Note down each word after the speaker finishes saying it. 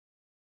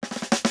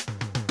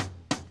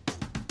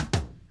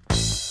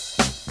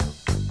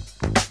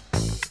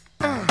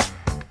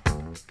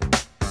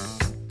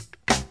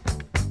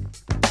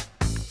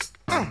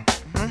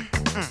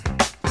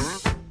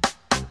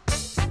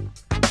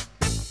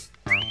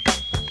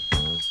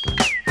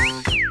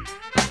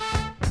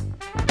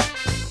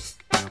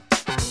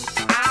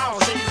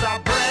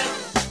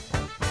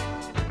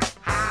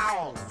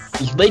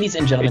Ladies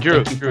and gentlemen,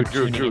 Drew, thank you for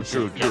tuning in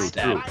to the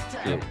Stab.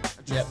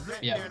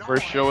 Yep.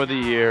 First show of the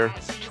year,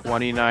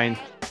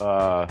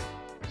 29th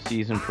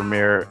season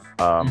premiere.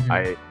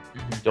 I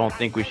don't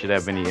think we should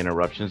have any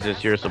interruptions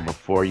this year. So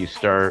before you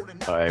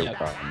start, I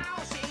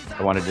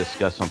want to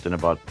discuss something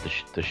about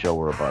the show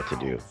we're about to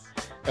do.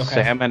 Okay.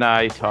 Sam and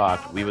I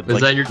talked.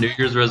 Was that your New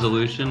Year's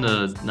resolution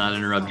to not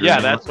interrupt?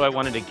 Yeah, that's why I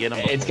wanted to get him.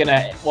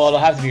 It'll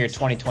have to be your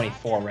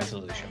 2024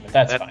 resolution, but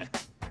that's fine.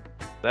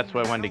 That's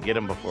why I wanted to get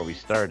him before we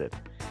started.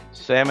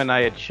 Sam and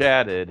I had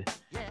chatted,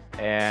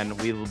 and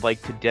we would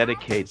like to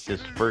dedicate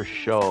this first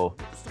show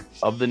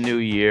of the new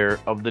year,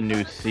 of the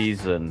new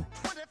season,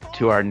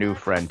 to our new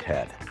friend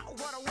Ted.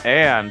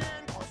 And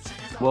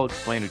we'll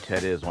explain who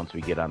Ted is once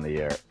we get on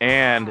the air.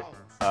 And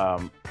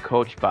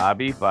Coach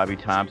Bobby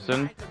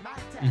Thompson,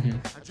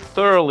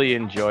 thoroughly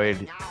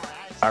enjoyed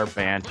our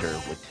banter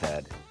with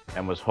Ted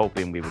and was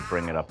hoping we would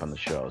bring it up on the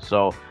show.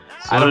 So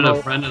I don't know.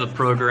 A friend of the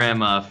program,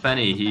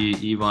 Fenny,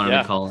 he wanted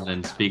to call in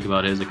and speak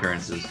about his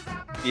occurrences.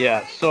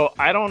 Yeah, so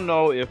I don't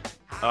know if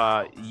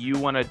you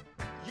want to,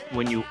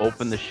 when you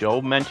open the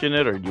show, mention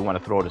it, or do you want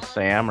to throw it to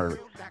Sam or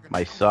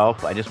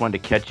myself? I just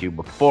wanted to catch you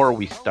before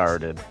we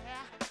started.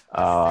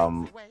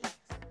 And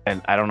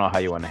I don't know how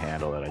you want to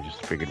handle it. I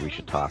just figured we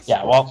should talk.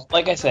 Yeah, well,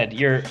 like I said,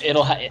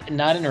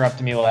 not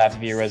interrupting me will have to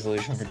be a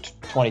resolution for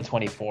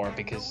 2024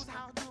 because.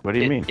 What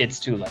do you mean? It's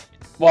too late.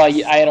 Well,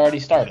 I had already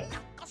started.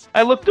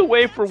 I looked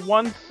away for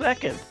 1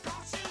 second.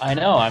 I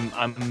know.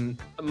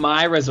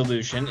 My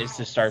resolution is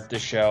to start the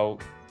show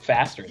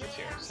faster this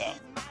year. So.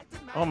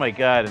 Oh my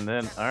God! And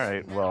then, all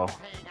right, well.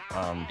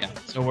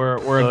 So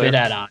we're a bit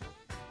at odds.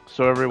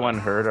 So everyone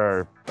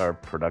heard our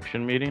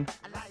production meeting.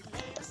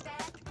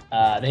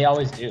 They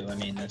always do. I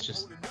mean, that's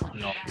just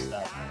normal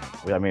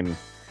stuff. I mean,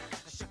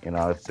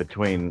 it's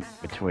between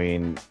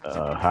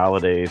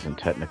holidays and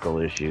technical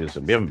issues,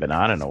 and we haven't been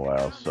on in a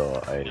while,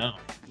 so I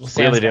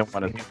really didn't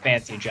want to.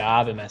 Fancy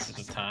job, it messes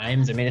with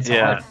times. I mean, it's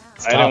hard.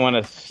 I didn't want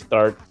to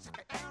start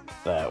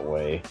that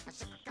way.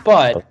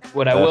 But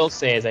what I will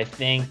say is, I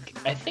think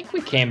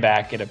we came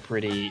back at a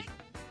pretty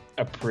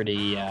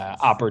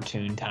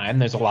opportune time.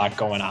 There's a lot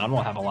going on.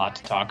 We'll have a lot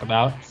to talk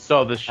about.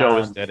 So the show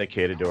is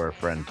dedicated to our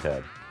friend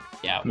Ted.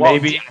 Yeah, well,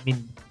 maybe. I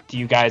mean, do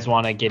you guys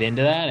want to get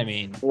into that? I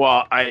mean,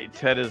 well,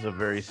 Ted is a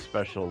very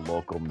special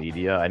local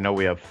media. I know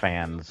we have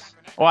fans.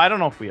 Well, I don't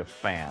know if we have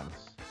fans,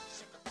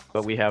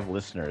 but we have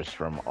listeners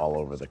from all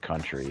over the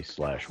country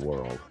 /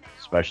 world,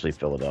 especially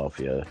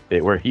Philadelphia.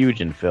 We're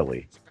huge in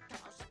Philly.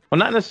 Well,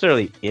 not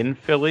necessarily in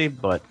Philly,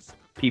 but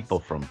people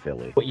from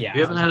Philly. But yeah, we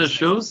haven't had a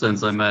show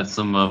since I met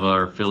some of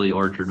our Philly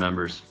Orchard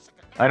members.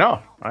 I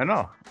know.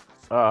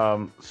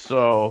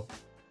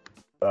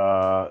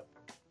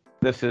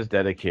 This is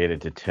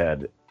dedicated to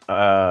Ted,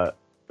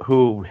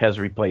 who has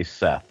replaced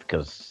Seth,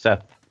 because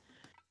Seth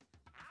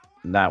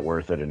not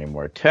worth it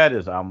anymore. Ted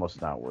is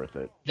almost not worth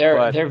it.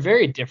 They're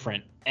very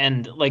different,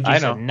 and like you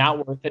said,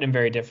 not worth it in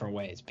very different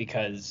ways.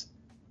 Because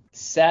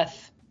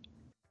Seth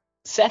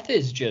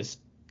is just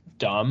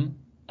dumb,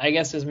 I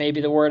guess is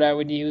maybe the word I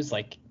would use.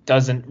 Like,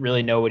 doesn't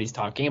really know what he's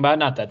talking about.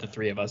 Not that the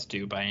three of us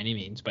do by any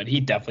means, but he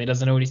definitely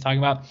doesn't know what he's talking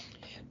about.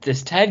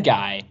 This Ted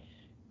guy,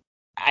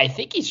 I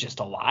think he's just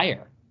a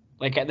liar.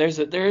 Like, there's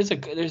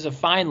a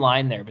fine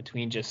line there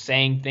between just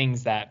saying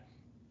things that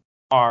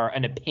are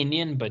an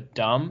opinion but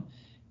dumb,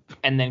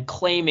 and then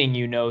claiming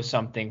you know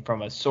something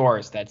from a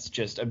source that's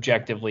just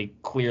objectively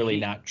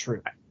clearly not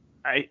true.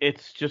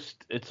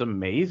 It's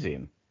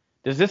amazing.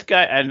 Does this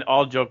guy, and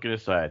all joking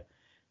aside,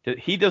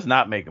 he does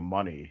not make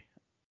money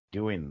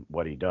doing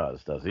what he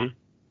does he?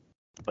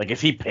 Like,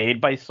 is he paid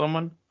by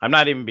someone? I'm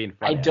not even being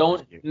funny.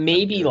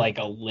 Maybe like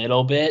a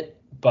little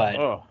bit,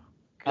 but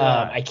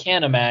I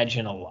can't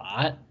imagine a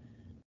lot.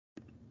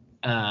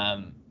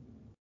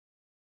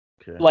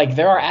 Like,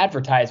 there are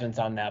advertisements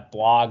on that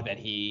blog that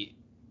he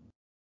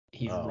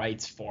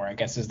writes for, I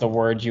guess is the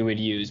word you would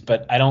use,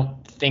 but I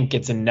don't think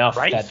it's enough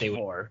that they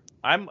would.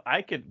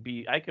 I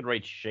could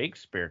write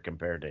Shakespeare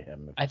compared to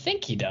him. I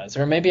think he does,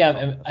 or maybe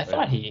I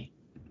thought he.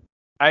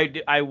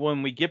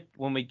 When we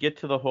get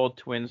to the whole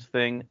Twins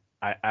thing,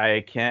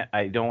 I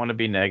don't want to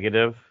be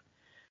negative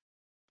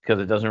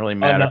because it doesn't really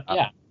matter.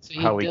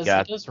 He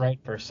does write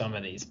for some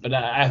of these, but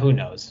who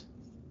knows.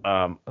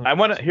 I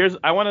want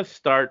to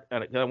start.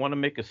 I want to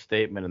make a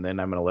statement, and then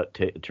I'm going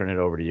to turn it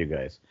over to you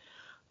guys.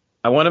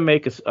 I want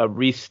to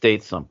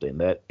restate something,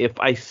 that if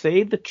I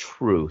say the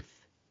truth,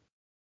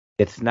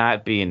 it's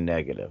not being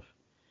negative,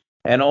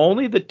 and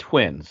only the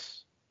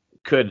Twins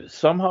could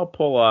somehow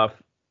pull off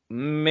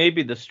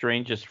maybe the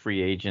strangest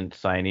free agent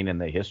signing in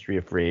the history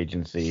of free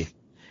agency,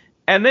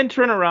 and then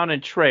turn around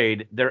and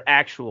trade their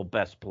actual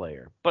best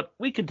player. But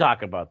we can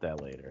talk about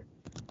that later.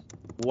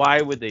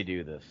 Why would they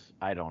do this?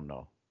 I don't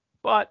know.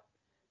 But,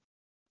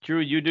 Drew,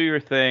 you do your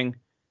thing.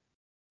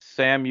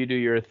 Sam, you do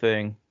your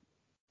thing.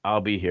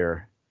 I'll be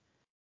here,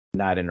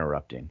 not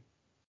interrupting.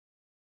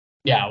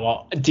 Yeah,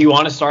 well, do you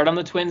want to start on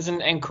the Twins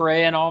and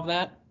Correa and all of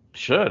that?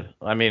 Should.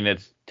 I mean,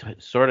 it's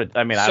sort of.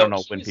 I mean, I don't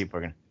know when people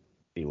are going to.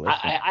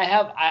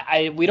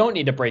 We don't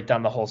need to break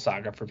down the whole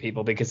saga for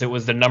people because it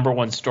was the number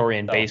one story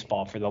in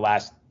baseball for the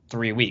last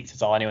 3 weeks.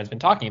 It's all anyone's been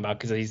talking about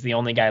because he's the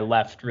only guy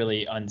left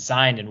really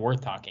unsigned and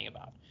worth talking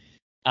about.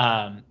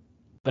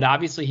 But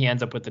obviously he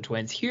ends up with the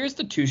Twins. Here's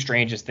the two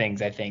strangest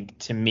things, I think,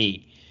 to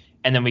me,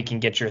 and then we can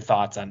get your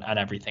thoughts on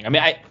everything. I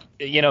mean,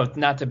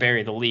 not to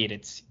bury the lead,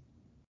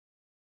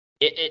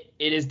 it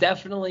is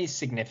definitely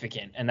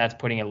significant, and that's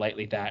putting it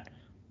lightly, that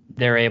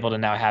they're able to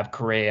now have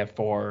Correa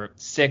for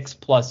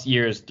 6+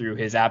 years through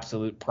his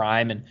absolute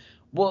prime, and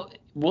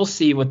we'll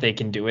see what they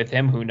can do with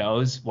him. Who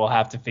knows? We'll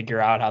have to figure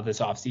out how this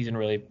offseason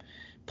really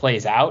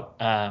plays out.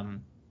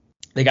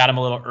 They got him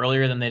a little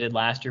earlier than they did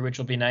last year, which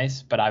will be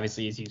nice, but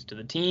obviously he's used to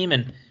the team,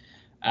 and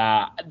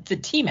the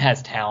team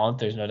has talent.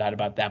 There's no doubt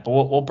about that, but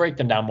we'll break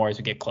them down more as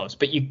we get close.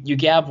 But you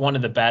have one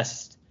of the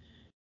best,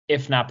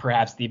 if not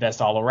perhaps the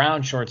best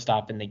all-around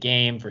shortstop in the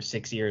game for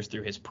 6 years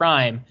through his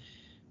prime.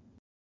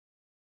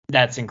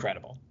 That's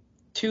incredible.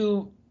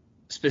 Two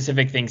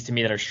specific things to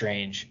me that are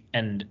strange,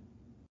 and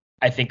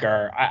I think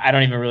I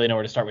don't even really know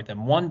where to start with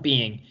them. One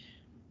being,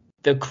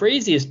 the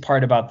craziest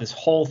part about this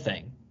whole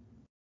thing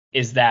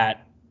is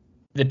that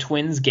the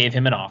Twins gave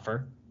him an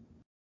offer.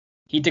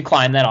 He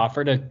declined that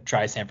offer to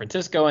try San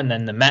Francisco, and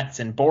then the Mets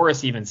and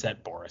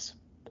Scott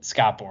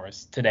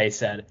Boras today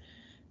said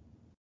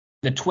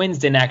the Twins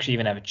didn't actually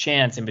even have a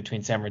chance in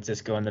between San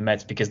Francisco and the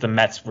Mets because the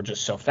Mets were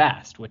just so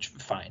fast, which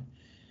fine.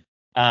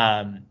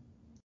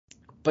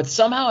 But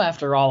somehow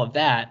after all of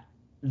that,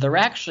 they're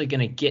actually going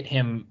to get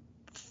him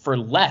for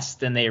less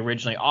than they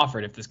originally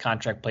offered if this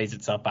contract plays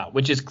itself out,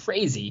 which is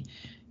crazy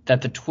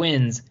that the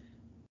Twins,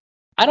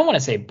 I don't want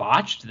to say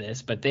botched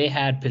this, but they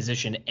had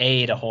position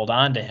A to hold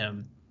on to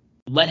him,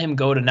 let him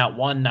go to not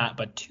one,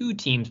 but two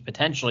teams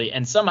potentially,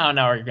 and somehow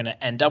now are going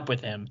to end up with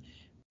him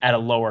at a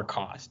lower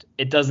cost.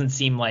 It doesn't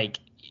seem like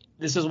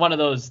this is one of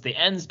those, the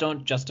ends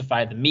don't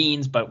justify the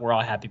means, but we're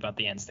all happy about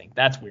the ends thing.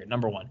 That's weird,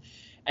 number one.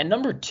 And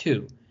number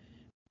two,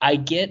 I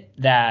get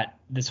that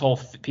this whole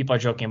people are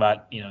joking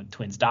about,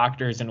 Twins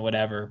doctors and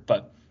whatever,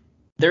 but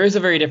there is a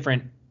very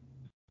different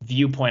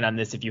viewpoint on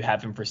this if you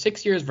have him for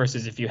 6 years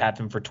versus if you have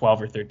him for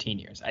 12 or 13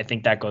 years. I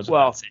think that goes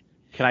without saying.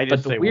 Can I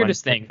just say the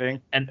weirdest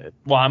thing? And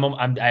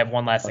I have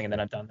one last thing and then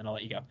I'm done. Then I'll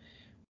let you go.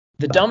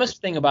 The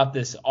dumbest thing about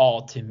this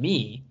all to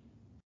me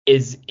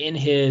is in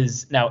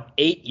his now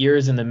 8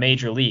 years in the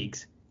major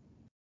leagues,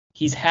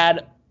 he's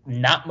had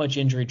not much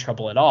injury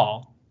trouble at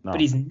all, but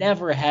he's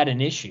never had an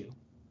issue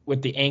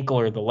with the ankle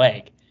or the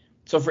leg.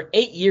 So for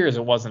 8 years,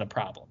 it wasn't a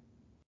problem.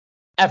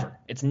 Ever.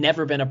 It's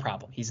never been a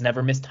problem. He's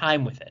never missed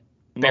time with it.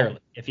 Barely,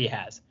 if he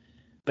has.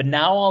 But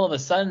now all of a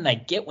sudden, I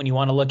get when you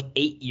want to look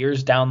 8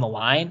 years down the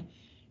line,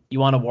 you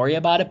want to worry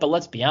about it. But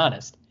let's be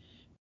honest.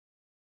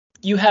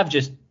 You have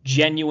just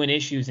genuine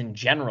issues in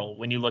general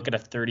when you look at a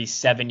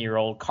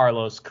 37-year-old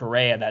Carlos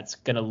Correa that's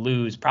going to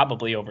lose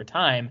probably over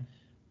time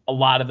a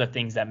lot of the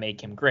things that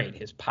make him great.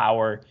 His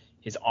power,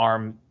 his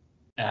arm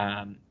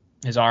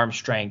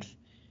strength.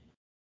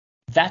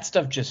 That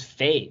stuff just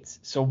fades.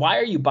 So why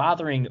are you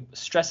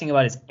stressing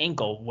about his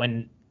ankle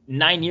when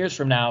 9 years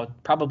from now,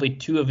 probably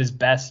two of his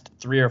best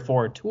 3 or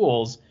 4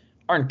 tools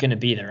aren't going to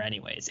be there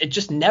anyways? It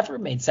just never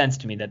made sense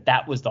to me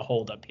that was the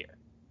holdup here.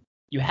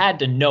 You had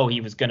to know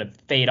he was going to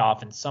fade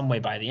off in some way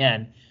by the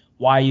end.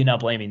 Why are you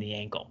not blaming the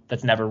ankle?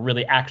 That's never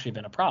really actually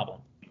been a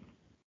problem.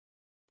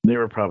 They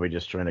were probably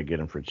just trying to get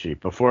him for cheap.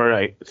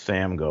 Before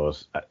Sam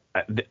goes,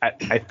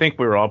 I think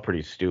we were all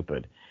pretty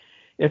stupid.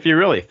 If you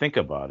really think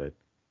about it,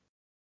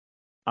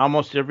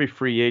 almost every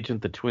free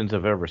agent the Twins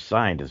have ever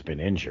signed has been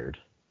injured.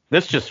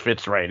 This just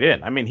fits right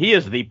in. I mean, he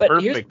is the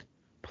perfect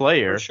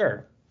player. For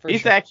sure.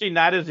 He's actually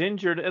not as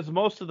injured as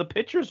most of the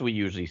pitchers we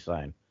usually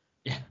sign.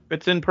 Yeah.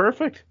 Fits in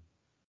perfect.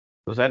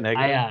 Was that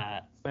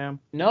negative, Sam?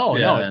 No.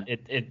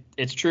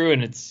 It's true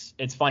and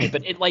it's funny.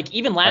 But it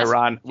even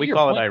last we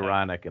call it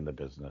ironic in the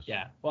business.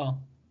 Yeah.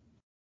 Well,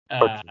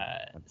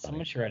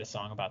 someone should write a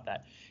song about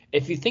that.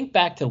 If you think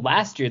back to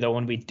last year though,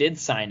 when we did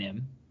sign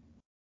him,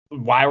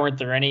 why weren't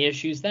there any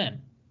issues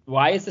then?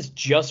 Why is this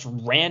just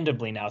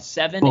randomly now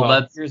 7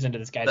 years into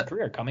this guy's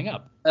career coming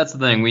up? That's the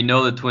thing. We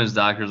know the Twins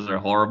doctors are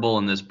horrible,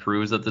 and this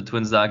proves that the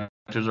Twins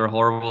doctors are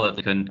horrible, that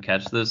they couldn't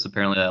catch this.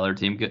 Apparently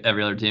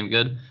every other team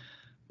could.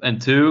 And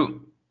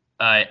two,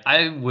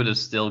 I would have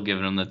still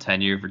given him the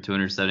 10-year for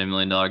 $270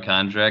 million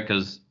contract,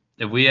 because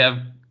if we have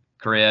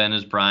Correa in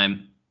his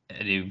prime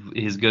and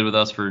he's good with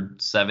us for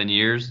 7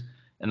 years,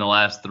 and the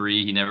last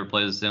 3 he never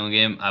plays a single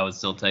game, I would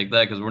still take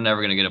that, because we're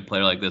never going to get a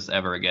player like this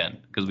ever again,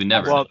 because we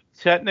never. Well,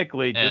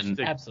 technically,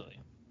 absolutely.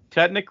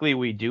 Technically,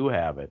 we do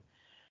have it.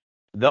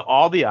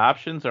 All the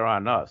options are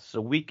on us,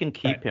 so we can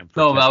keep him.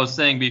 No, I was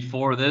saying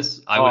before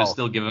this, I would have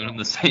still given him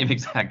the same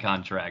exact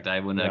contract. I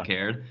wouldn't have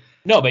cared.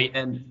 No, but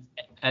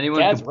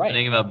anyone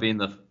complaining about being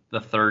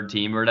the third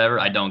team or whatever,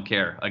 I don't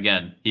care.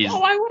 Again, he's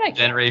why would I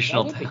care?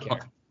 Generational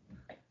talent.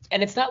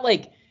 And it's not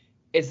like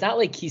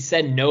he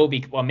said no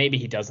well, maybe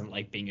he doesn't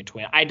like being a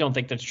Twin. I don't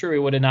think that's true. He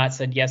would have not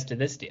said yes to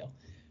this deal.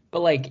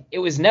 But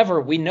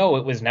we know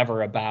it was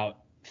never about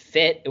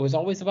fit. It was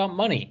always about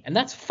money. And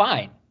that's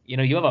fine.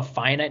 You have a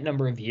finite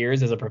number of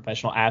years as a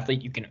professional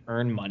athlete. You can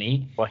earn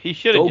money. Well, he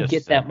should have just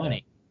get that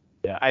money.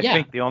 Yeah, I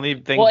think the only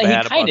thing well,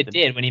 bad he kind of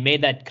did when he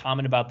made that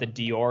comment about the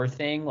Dior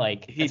thing.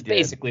 Like, that's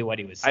basically what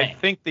he was saying. I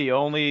think the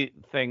only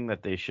thing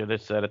that they should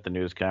have said at the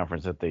news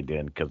conference that they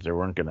did, because they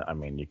weren't gonna. I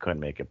mean, you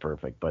couldn't make it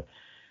perfect, but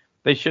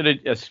they should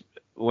have just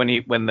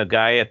when the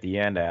guy at the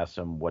end asked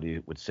him what he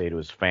would say to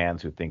his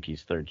fans who think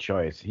he's third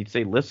choice, he'd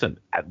say, "Listen,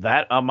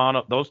 that amount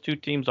of those two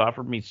teams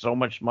offered me so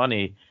much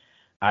money,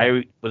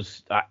 I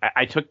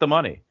took the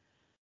money.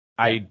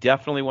 I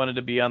definitely wanted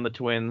to be on the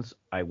Twins.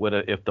 I would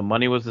have, if the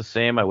money was the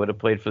same, I would have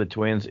played for the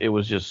Twins. It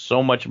was just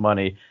so much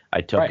money. I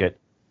took it.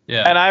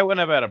 Yeah. And I wouldn't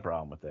have had a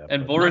problem with that.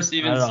 And Boris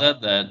even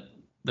said that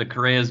the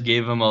Correas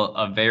gave him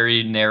a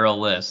very narrow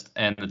list,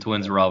 and the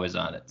Twins were always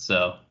on it.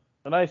 So.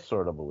 And I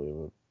sort of believe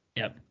it.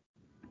 Yep.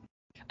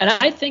 And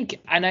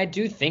I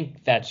do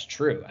think that's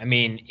true. I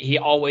mean, he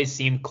always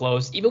seemed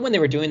close. Even when they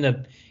were doing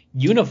the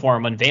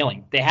uniform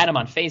unveiling, they had him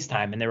on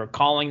FaceTime, and they were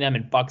calling them,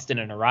 and Buxton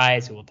and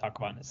Arraez, who we'll talk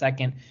about in a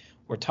second,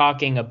 we're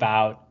talking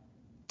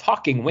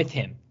with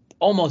him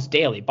almost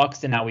daily.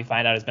 Buxton, now we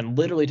find out, has been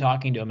literally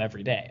talking to him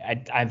every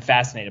day. I'm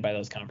fascinated by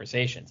those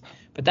conversations.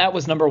 But that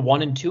was number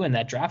 1 and 2 in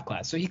that draft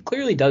class. So he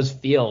clearly does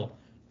feel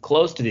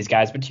close to these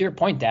guys. But to your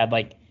point, Dad,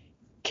 like,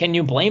 can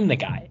you blame the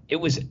guy? It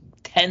was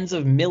tens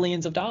of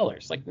millions of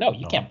dollars. Like, no,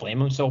 you can't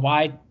blame him. So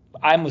why?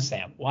 I'm with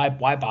Sam. Why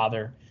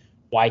bother?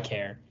 Why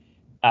care?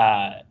 No,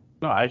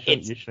 I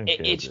shouldn't. You shouldn't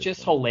care. It's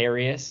just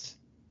hilarious.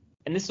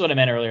 And this is what I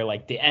meant earlier,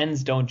 like the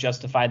ends don't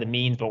justify the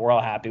means, but we're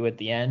all happy with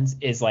the ends,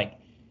 is like,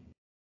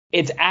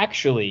 it's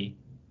actually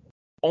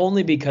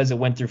only because it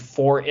went through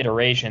 4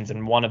 iterations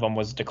and one of them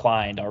was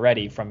declined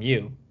already from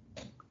you.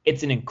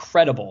 It's an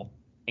incredible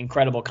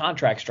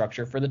contract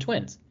structure for the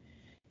Twins.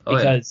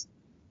 Because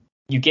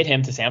you get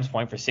him, to Sam's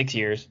point, for 6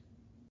 years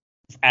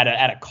at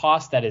a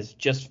cost that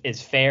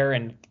is fair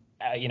and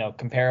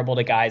comparable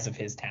to guys of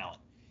his talent.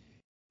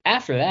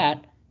 After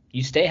that,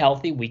 you stay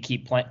healthy, we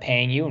keep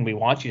paying you, and we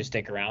want you to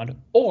stick around.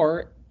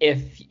 Or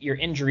if your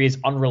injury is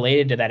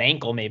unrelated to that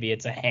ankle, maybe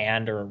it's a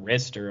hand or a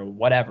wrist or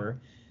whatever,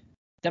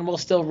 then we'll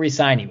still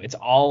re-sign you.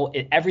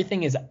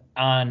 Everything is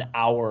on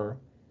our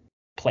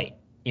plate.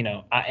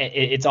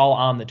 It's all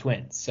on the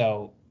Twins.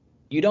 So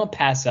you don't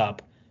pass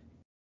up.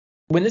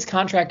 When this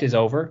contract is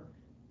over,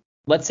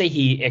 let's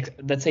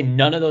say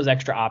none of those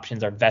extra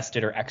options are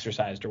vested or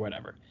exercised or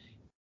whatever.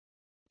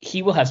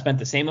 He will have spent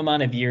the same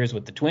amount of years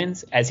with the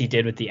Twins as he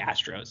did with the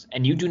Astros.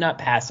 And you do not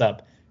pass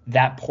up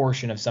that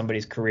portion of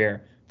somebody's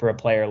career for a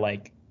player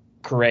like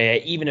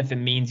Correa, even if it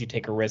means you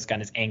take a risk on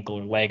his ankle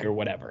or leg or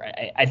whatever.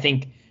 I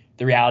think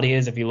the reality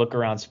is, if you look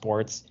around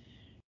sports,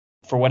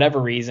 for whatever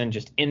reason,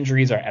 just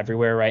injuries are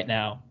everywhere right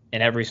now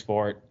in every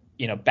sport.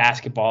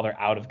 Basketball, they're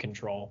out of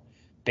control.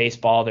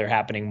 Baseball, they're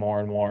happening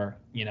more and more.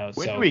 When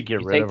do we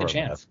get rid of our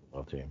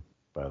basketball team,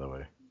 by the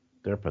way?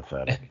 They're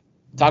pathetic.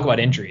 Talk about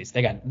injuries.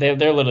 They're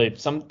literally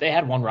they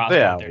had one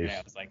roster out there.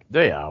 I was like,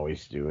 they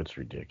always do. It's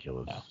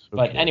ridiculous. Yeah.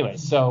 But anyway,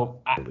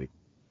 so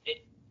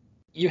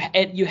you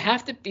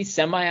have to be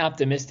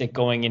semi-optimistic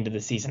going into the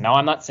season. Now,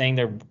 I'm not saying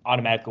they're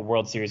automatically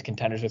World Series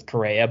contenders with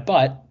Correa,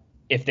 but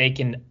if they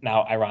can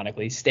now,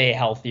 ironically, stay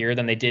healthier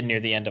than they did near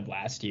the end of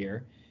last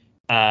year,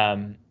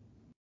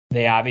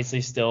 they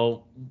obviously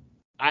still.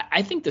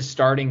 I think the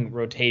starting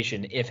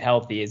rotation, if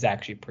healthy, is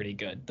actually pretty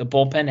good. The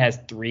bullpen has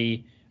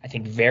 3, I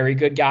think, very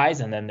good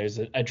guys, and then there's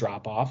a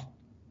drop-off.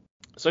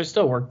 So there's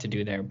still work to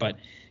do there. But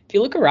if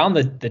you look around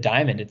the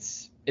diamond,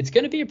 it's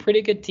going to be a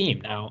pretty good team.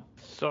 Now,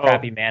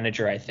 crappy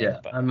manager, I think. Yeah,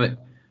 but. I'm a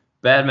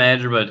bad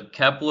manager, but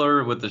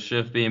Kepler, with the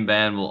shift being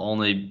banned,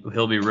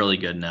 he'll be really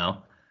good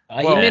now.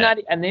 He may not,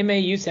 and they may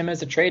use him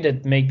as a trade to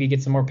maybe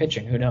get some more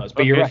pitching. Who knows?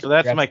 But you're right. So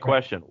that's my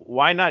question.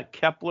 Why not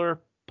Kepler,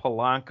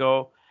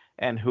 Polanco,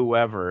 and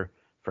whoever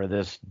for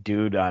this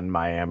dude on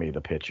Miami,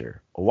 the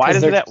pitcher? Why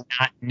does that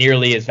not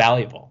nearly as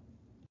valuable?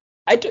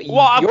 Of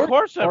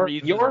course,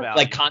 your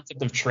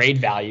concept of trade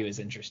value is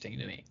interesting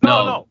to me.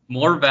 No,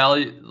 more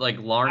value, like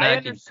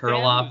Larnach and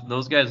Kurloff,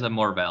 those guys have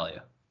more value.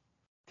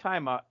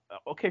 Time out.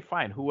 Okay,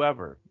 fine,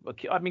 whoever.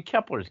 I mean,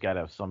 Kepler's got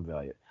to have some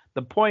value.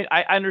 The point,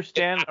 I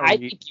understand. I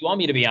think you want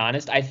me to be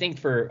honest. I think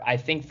for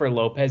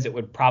Lopez, it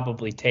would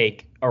probably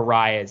take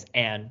Arraez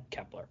and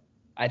Kepler.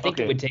 I think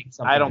it would take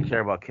something. I don't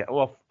care about Kepler.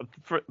 Well,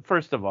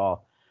 first of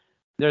all,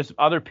 there's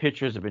other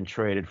pitchers have been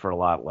traded for a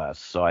lot less,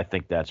 so I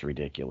think that's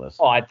ridiculous.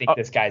 Oh, I think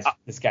this guy's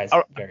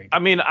very good. I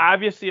mean,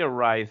 obviously,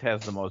 Arraez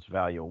has the most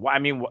value. I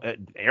mean,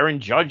 Aaron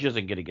Judge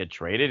isn't going to get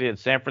traded, and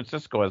San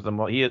Francisco has the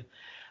most.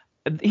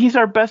 He's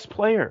our best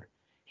player.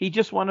 He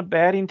just won a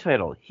batting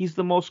title. He's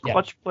the most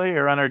clutch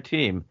player on our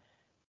team.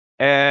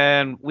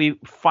 And we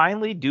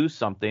finally do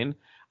something.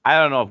 I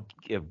don't know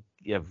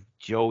if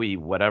Joey,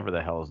 whatever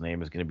the hell his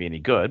name, is going to be any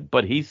good,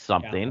 but he's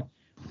something.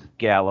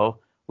 Gallo.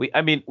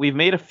 We've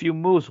made a few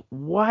moves.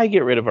 Why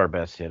get rid of our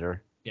best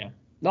hitter? Yeah.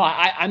 No,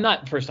 I'm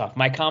not. First off,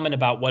 my comment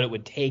about what it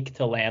would take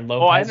to land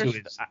Lopez, who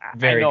is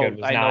very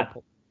good, was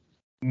not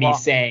me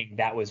saying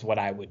that was what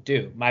I would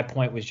do. My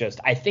point was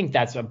just, I think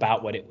that's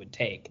about what it would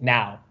take.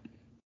 Now,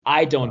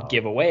 I don't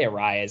give away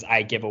Arraez.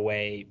 I give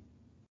away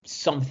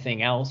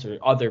something else or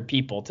other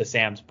people. To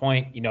Sam's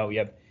point, you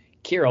have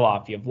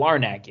Kirilloff, you have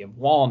Larnack, you have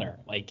Wallner.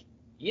 Like,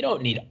 you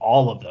don't need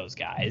all of those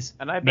guys.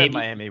 And I bet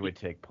Miami would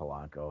take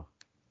Polanco.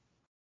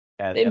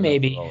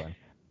 Maybe.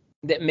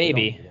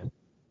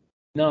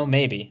 No,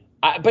 maybe.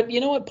 But you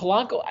know what,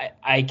 Polanco,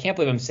 I can't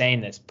believe I'm saying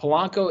this.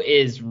 Polanco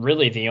is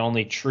really the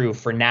only true,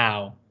 for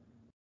now,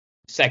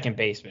 second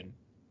baseman.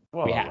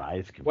 Well,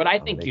 Arraez. What I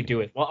think you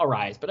do is,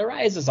 Arraez. But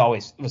Arraez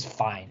was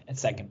fine at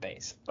second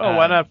base. Oh,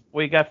 why not?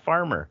 We got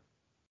Farmer.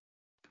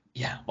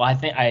 Yeah, well,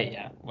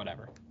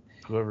 whatever.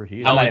 Whoever he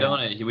is. No, we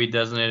don't. We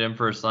designate him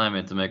for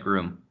assignment to make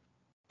room.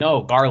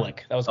 No,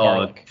 Garlick. That was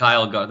Garlick.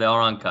 Kyle. They're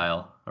all on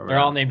Kyle. They're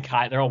all named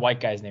Kyle. They're all white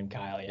guys named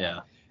Kyle.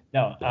 Yeah.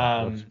 No.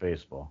 That's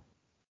baseball.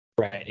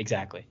 Right.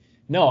 Exactly.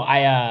 No.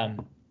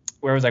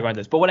 Where was I going with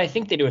this? But what I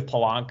think they do with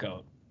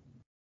Polanco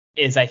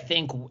is, I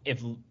think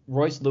if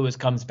Royce Lewis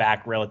comes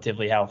back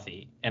relatively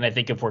healthy, and I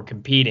think if we're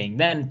competing,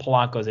 then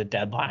Polanco's a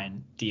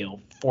deadline deal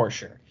for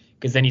sure,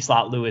 because then you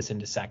slot Lewis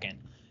into second.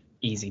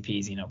 Easy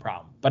peasy, no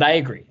problem. But I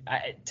agree.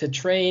 To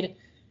trade,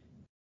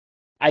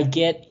 I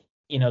get,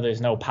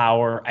 there's no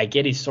power. I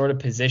get he's sort of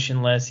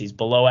positionless. He's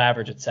below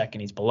average at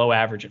second. He's below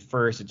average at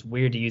first. It's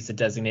weird to use the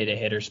designated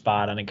hitter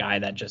spot on a guy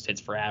that just hits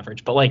for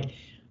average. But, like,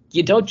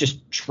 you don't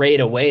just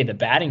trade away the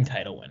batting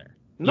title winner.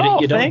 You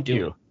don't thank do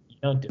you. It. You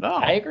don't do no.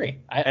 it. I agree.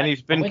 And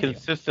he's been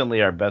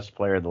consistently our best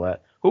player the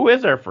last. Who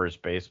is our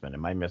first baseman?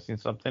 Am I missing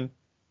something?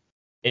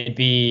 It'll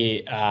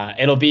be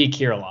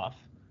Kirilloff.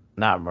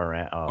 Not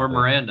Miranda. Or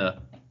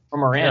Miranda.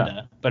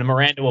 Yeah. But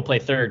Miranda will play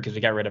third because we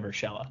got rid of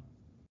Urshela.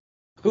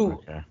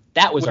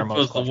 That was our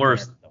most. Was the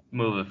worst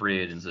move of free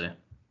agency.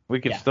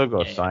 We could still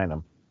go sign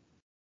him.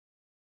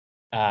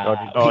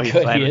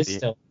 He is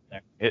still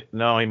there.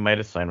 No, he might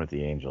have signed with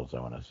the Angels, I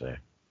want to say.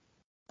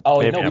 Oh,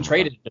 maybe no, we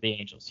traded him to the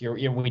Angels.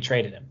 We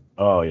traded him.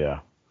 Oh,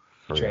 yeah.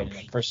 We traded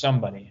him for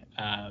somebody.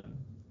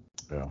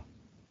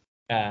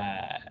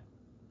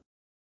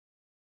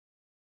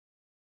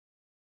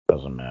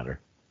 Doesn't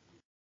matter.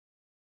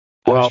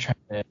 I was trying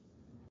to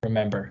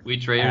remember. We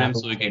traded him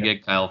so we could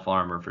get Kyle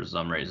Farmer for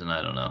some reason.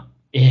 I don't know.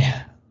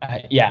 Yeah.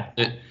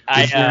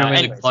 He's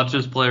literally the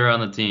clutchest player on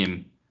the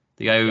team.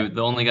 The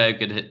only guy who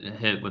could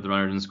hit with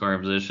runners in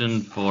scoring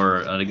position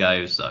for a guy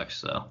who sucks.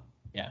 So.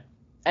 Yeah.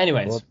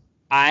 Anyways,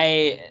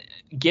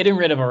 getting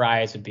rid of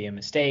Arraez would be a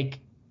mistake.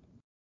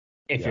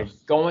 If you're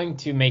going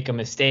to make a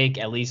mistake,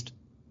 at least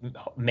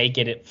make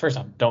it. First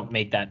off, don't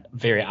make that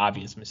very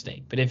obvious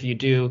mistake. But if you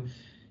do,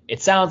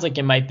 it sounds like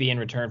it might be in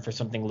return for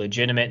something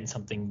legitimate and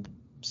something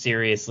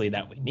seriously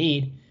that we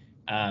need.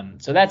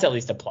 So that's at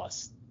least a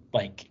plus.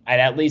 Like, I'd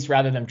at least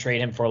rather them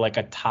trade him for like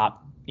a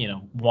top,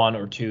 1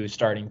 or 2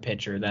 starting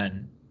pitcher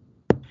than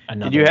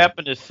another. Did you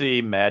happen to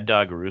see Mad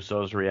Dog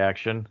Russo's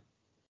reaction?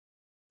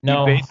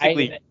 No,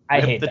 I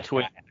hate the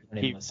Twins.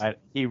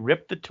 He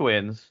ripped the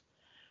Twins.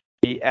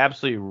 He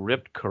absolutely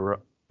ripped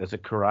is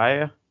it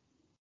Correa?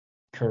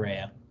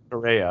 Correa.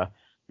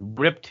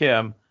 Ripped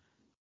him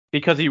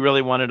because he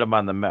really wanted him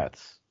on the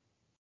Mets.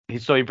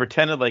 So he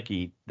pretended like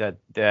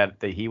that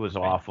he was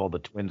awful. The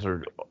Twins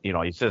are,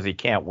 he says he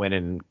can't win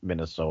in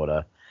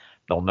Minnesota.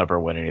 They'll never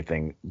win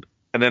anything.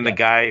 And then the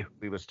guy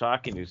we was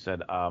talking to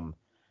said,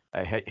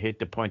 I hate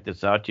to point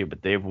this out to you,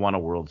 but they've won a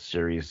World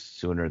Series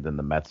sooner than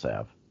the Mets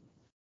have.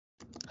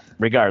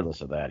 Regardless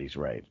of that, he's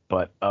right.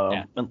 But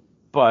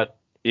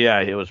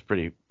it was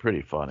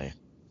pretty funny.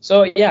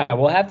 So yeah,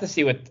 we'll have to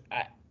see what.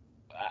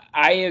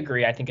 I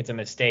agree. I think it's a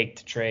mistake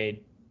to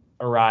trade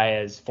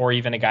Arraez for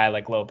even a guy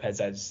like Lopez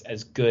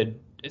as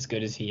good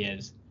as he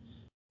is.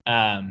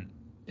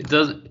 It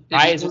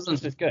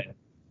doesn't good.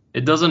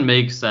 It doesn't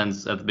make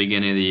sense at the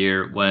beginning of the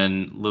year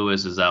when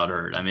Lewis is out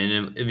hurt. I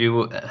mean, if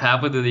you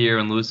halfway through the year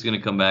when Lewis is going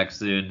to come back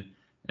soon,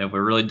 and if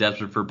we're really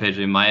desperate for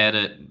pitching,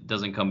 Maeda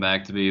doesn't come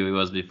back to be who he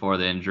was before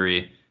the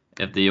injury.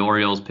 If the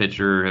Orioles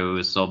pitcher, who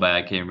was so bad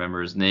I can't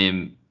remember his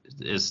name,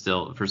 is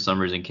still for some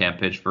reason can't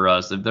pitch for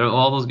us, if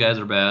all those guys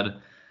are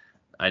bad,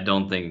 I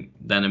don't think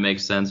then it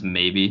makes sense,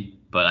 maybe.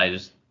 But I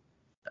just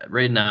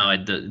right now,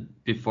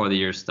 before the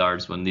year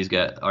starts, when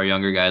our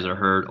younger guys are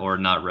hurt or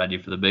not ready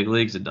for the big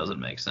leagues, it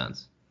doesn't make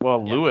sense.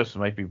 Well, yeah. Lewis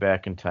might be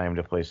back in time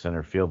to play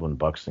center field when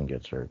Buxton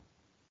gets hurt.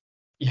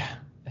 Yeah,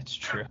 that's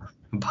true.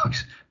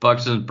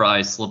 Buxton's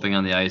probably slipping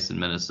on the ice in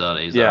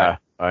Minnesota.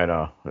 I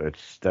know.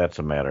 That's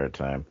a matter of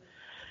time.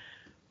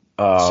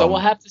 So we'll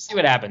have to see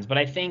what happens. But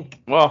I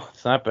think. Well,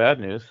 it's not bad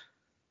news.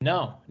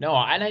 No,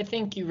 and I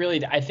think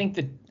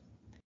that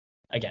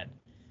again,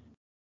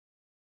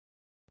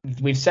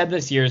 we've said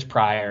this years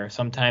prior.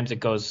 Sometimes it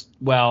goes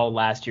well.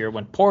 Last year it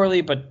went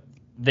poorly, but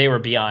they were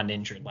beyond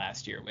injured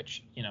last year,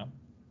 which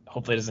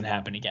hopefully doesn't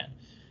happen again.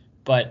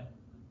 But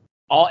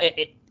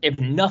if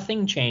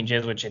nothing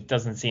changes, which it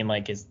doesn't seem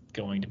like is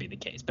going to be the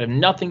case, but if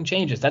nothing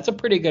changes, that's a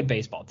pretty good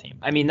baseball team.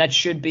 I mean, that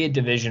should be a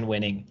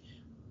division-winning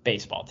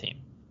baseball team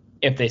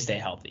if they stay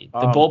healthy.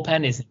 The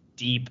bullpen is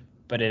deep,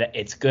 but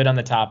it's good on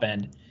the top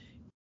end.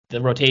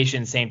 The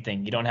rotation, same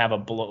thing. You don't have a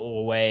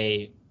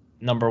blow-away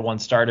number 1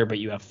 starter, but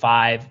you have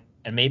 5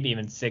 and maybe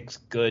even 6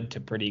 good to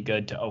pretty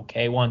good to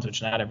okay ones,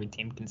 which not every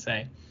team can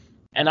say.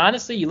 And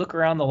honestly, you look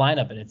around the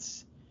lineup and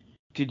it's.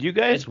 Did you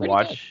guys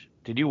watch?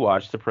 Did you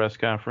watch the press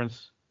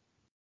conference?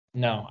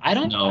 No, I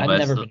don't. No, I've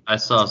never been. I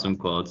saw some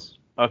quotes.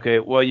 Okay,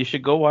 well, you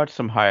should go watch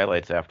some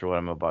highlights after what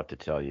I'm about to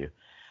tell you.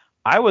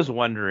 I was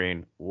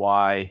wondering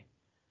why,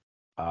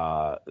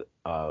 Mr.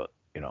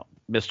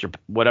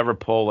 Whatever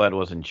Pohlad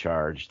was in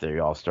charge, they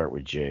all start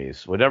with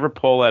J's. Whatever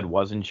Pohlad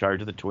was in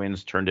charge of the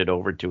Twins turned it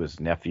over to his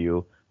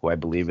nephew, who I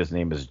believe his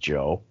name is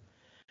Joe.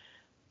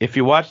 If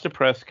you watch the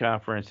press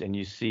conference and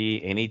you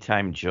see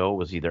anytime Joe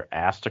was either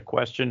asked a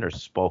question or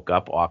spoke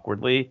up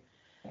awkwardly,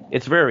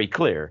 it's very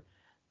clear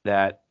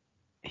that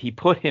he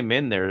put him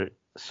in there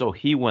so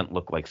he wouldn't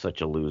look like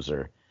such a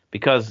loser.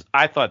 Because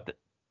I thought that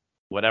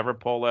whatever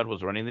Pohlad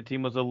was running the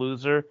team was a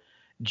loser.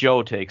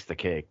 Joe takes the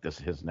cake. This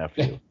is his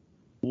nephew.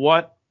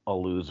 What a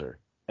loser.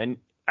 And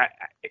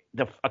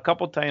a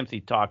couple times he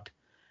talked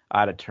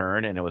out of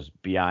turn and it was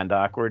beyond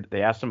awkward.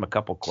 They asked him a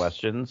couple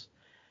questions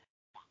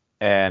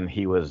and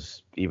he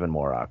was even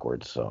more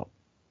awkward. So,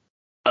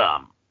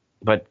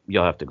 but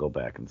you'll have to go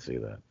back and see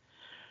that.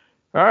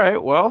 All right.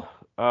 Well,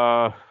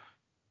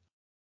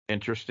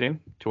 interesting.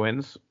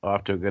 Twins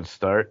off to a good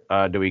start.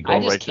 Do we go?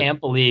 I just can't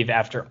believe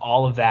after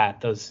all of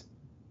that, those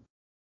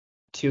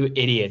two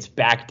idiots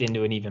backed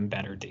into an even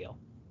better deal.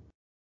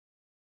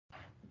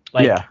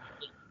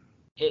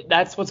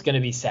 That's what's going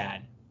to be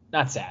sad.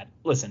 Not sad.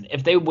 Listen,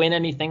 if they win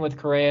anything with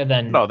Correa,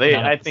 then no,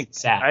 I think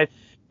sad.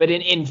 But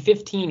in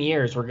 15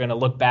 years, we're going to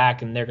look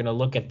back and they're going to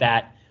look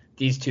at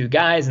these two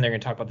guys and they're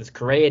going to talk about this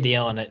Correa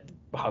deal and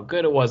how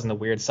good it was and the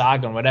weird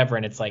saga and whatever.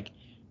 And it's like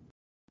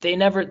they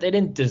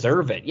didn't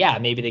deserve it. Yeah,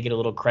 maybe they get a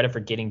little credit for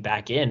getting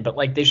back in, but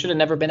like they should have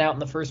never been out in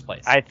the first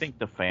place. I think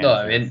the fans. No,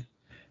 I mean,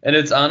 and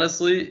it's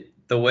honestly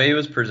the way it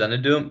was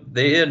presented to them.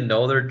 They had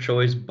no other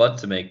choice but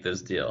to make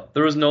this deal.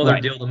 There was no other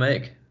deal to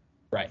make.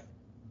 Right.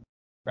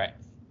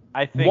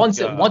 I think once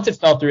it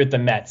fell through at the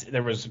Mets,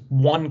 there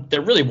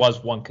really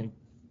was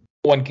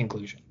one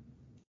conclusion.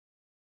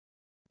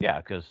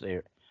 Yeah, because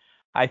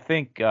I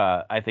think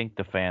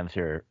the fans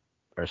here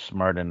are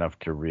smart enough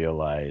to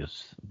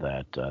realize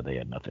that they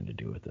had nothing to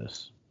do with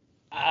this.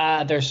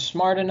 They're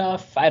smart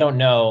enough. I don't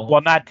know.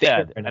 Well, not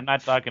Ted. I'm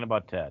not talking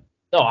about Ted.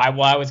 No, I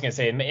was gonna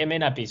say it may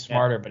not be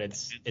smarter, but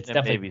it's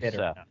definitely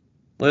bitter.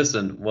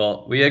 Listen,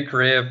 well, we had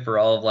Correa for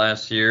all of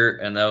last year,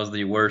 and that was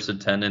the worst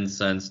attendance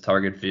since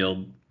Target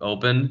Field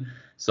opened.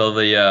 So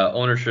the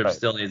ownership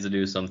still needs to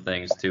do some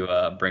things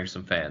to bring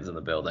some fans in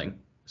the building.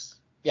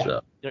 Yeah.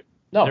 So.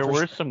 There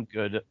were some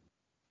good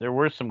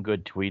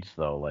tweets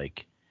though,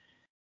 like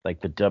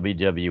the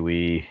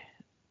WWE,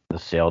 the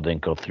sale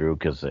didn't go through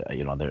because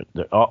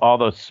all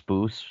those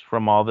spoofs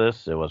from all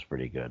this. It was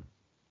pretty good.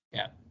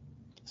 Yeah.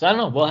 So I don't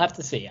know. We'll have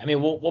to see. I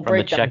mean, we'll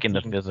break down checking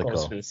the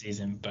physical for the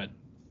season, but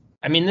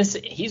I mean,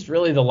 he's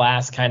really the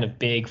last kind of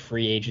big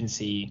free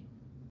agency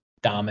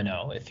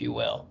domino, if you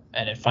will,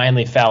 and it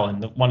finally fell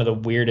in one of the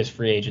weirdest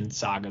free agent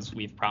sagas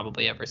we've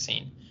probably ever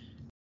seen.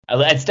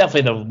 It's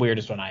definitely the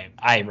weirdest one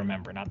I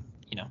remember. Not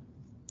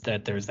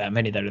that there's that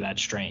many that are that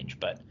strange,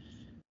 but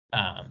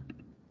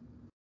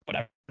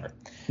whatever.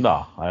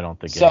 No, I don't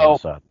think anyone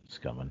saw this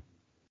coming.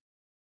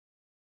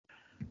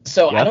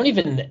 So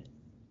yep.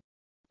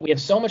 We have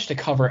so much to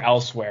cover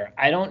elsewhere.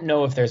 I don't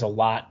know if there's a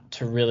lot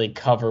to really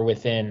cover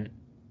within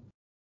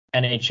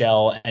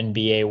NHL,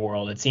 NBA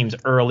world. It seems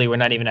early. We're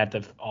not even at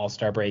the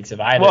All-Star breaks of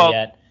either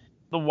yet.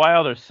 The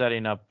Wild are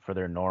setting up for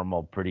their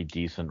normal, pretty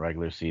decent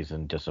regular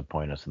season,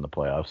 disappoint us in the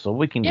playoffs. So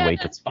we can wait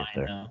to get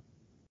there. Though.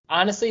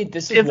 Honestly,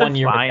 this is 1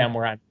 year with them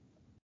where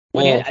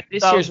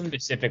this year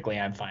specifically,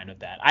 I'm fine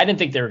with that. I didn't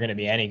think they were going to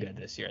be any good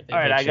this year. All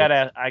right,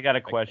 I got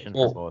a question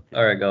for both.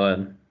 All right, go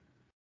ahead.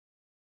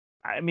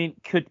 I mean,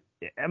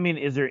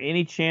 is there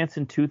any chance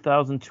in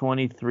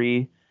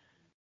 2023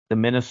 the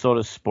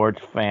Minnesota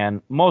sports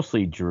fan,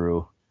 mostly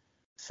Drew,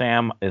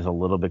 Sam is a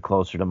little bit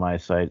closer to my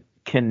side,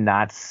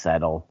 cannot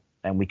settle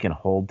and we can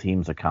hold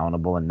teams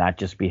accountable and not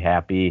just be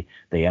happy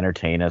they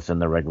entertain us in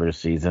the regular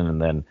season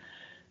and then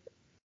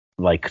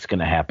like it's going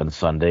to happen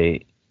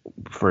Sunday,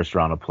 first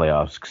round of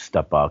playoffs,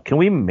 step out. Can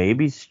we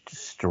maybe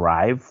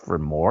strive for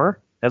more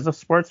as a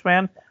sports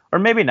fan? Or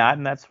maybe not,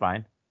 and that's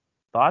fine.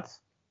 Thoughts?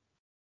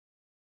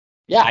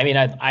 Yeah, I mean,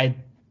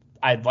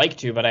 I'd like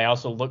to, but I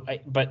also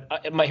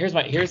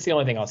here's the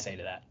only thing I'll say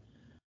to that.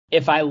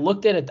 If I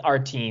looked at our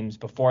teams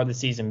before the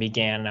season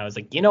began and I was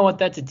like, you know what,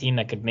 that's a team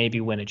that could maybe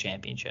win a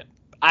championship,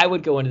 I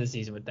would go into the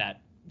season with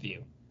that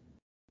view.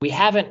 We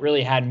haven't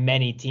really had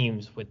many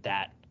teams with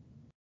that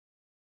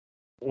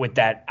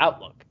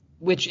outlook,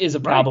 which is a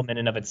problem in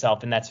and of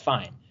itself, and that's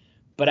fine.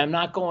 But I'm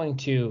not going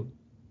to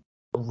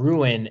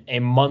ruin a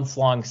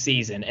month-long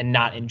season and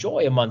not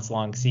enjoy a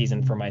month-long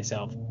season for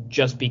myself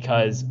just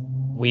because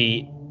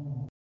we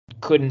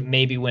couldn't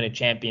maybe win a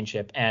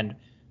championship. And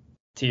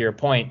to your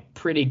point,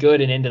 pretty good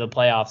and into the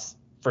playoffs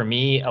for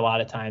me a lot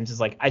of times is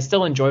like I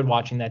still enjoyed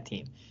watching that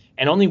team.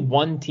 And only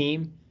one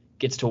team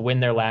gets to win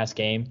their last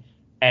game.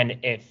 And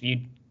if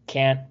you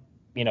can't,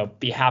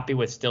 be happy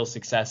with still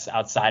success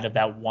outside of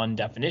that one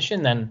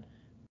definition, then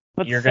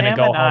you're going to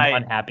go home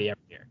unhappy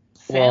every year.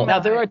 Well, now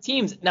there are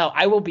teams. Now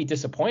I will be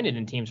disappointed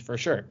in teams for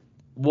sure.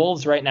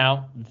 Wolves right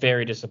now,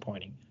 very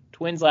disappointing.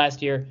 Twins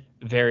last year,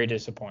 very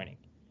disappointing.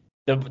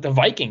 The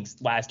Vikings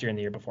last year and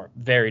the year before,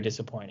 very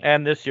disappointing.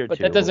 And this year, but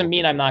too. That doesn't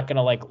mean I'm not going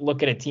to like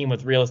look at a team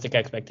with realistic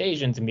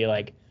expectations and be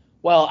like,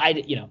 well,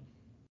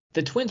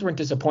 the Twins weren't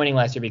disappointing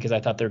last year because I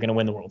thought they were going to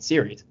win the World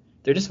Series.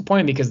 They're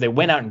disappointing because they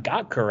went out and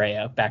got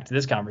Correa, back to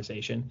this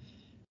conversation,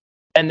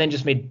 and then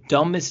just made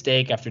dumb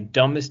mistake after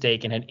dumb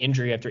mistake and had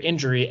injury after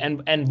injury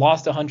and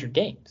lost 100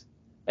 games.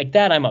 Like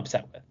that I'm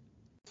upset with.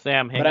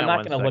 Sam, hang on. But I'm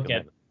not going to look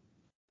at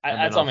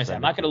that's all I'm saying.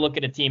 I'm not going to look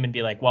at a team and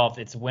be like, well, if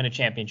it's win a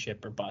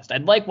championship or bust.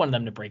 I'd like one of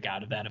them to break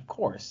out of that, of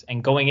course.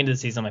 And going into the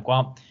season, I'm like,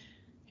 well,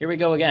 here we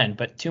go again.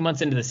 But 2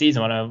 months into the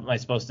season, what am I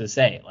supposed to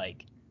say?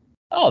 Like,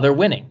 oh, they're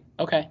winning.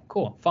 Okay,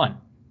 cool, fun.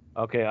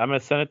 Okay, I'm going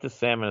to send it to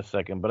Sam in a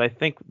second. But I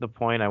think the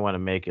point I want to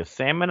make is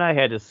Sam and I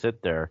had to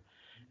sit there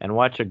and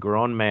watch a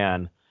grown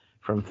man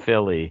from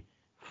Philly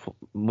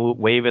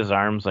wave his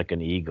arms like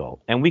an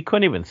eagle. And we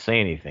couldn't even say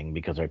anything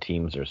because our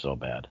teams are so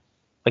bad.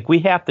 Like, we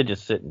have to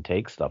just sit and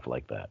take stuff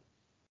like that.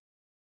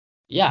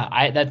 Yeah,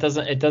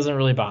 it doesn't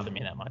really bother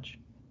me that much.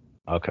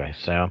 Okay,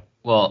 Sam.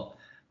 Well,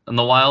 on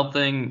the Wild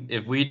thing,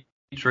 if we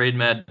trade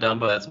Matt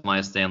Dumba, that's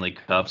my Stanley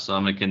Cup, so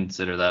I'm gonna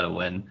consider that a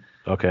win.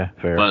 Okay,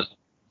 fair. But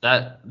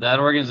that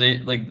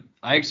organization, like,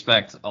 I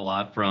expect a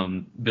lot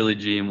from Billy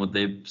G and what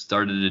they've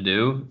started to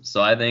do.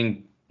 So I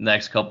think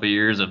next couple of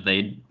years, if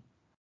they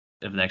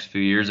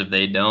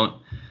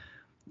don't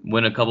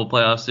win a couple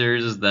playoff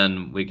series,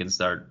 then we can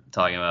start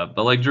talking about it.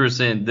 But like Drew was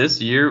saying, this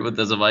year,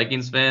 as a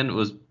Vikings fan,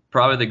 was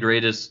probably the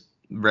greatest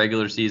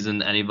regular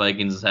season any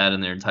Vikings has had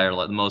in their entire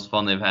life, the most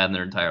fun they've had in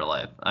their entire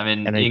life. I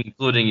mean,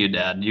 including you,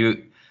 Dad.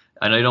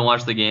 I know you don't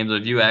watch the games,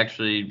 but if you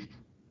actually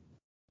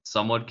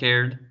somewhat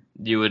cared,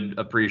 you would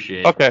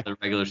appreciate the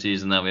regular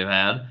season that we've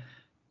had.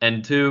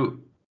 And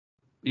two,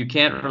 you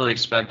can't really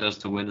expect us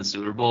to win the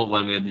Super Bowl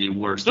when we have the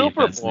worst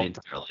defense in the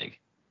entire league.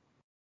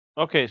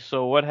 Okay,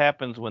 so what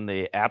happens when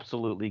they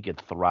absolutely get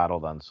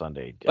throttled on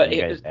Sunday? Are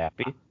you guys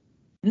happy?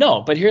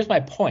 No, but here's my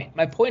point.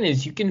 My point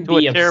is you can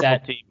be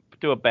upset.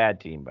 To a bad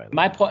team, by the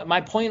way.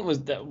 My point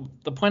was the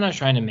point I was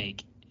trying to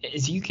make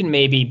is you can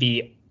maybe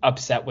be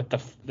upset with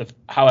the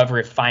however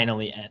it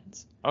finally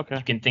ends. Okay.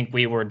 You can think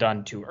we were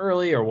done too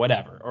early or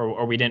whatever,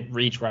 or we didn't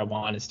reach where I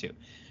want us to.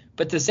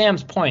 But to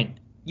Sam's point,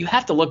 you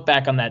have to look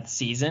back on that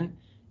season,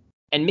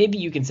 and maybe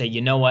you can say,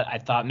 you know what, I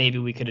thought maybe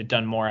we could have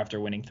done more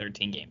after winning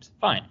 13 games.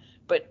 Fine.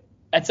 But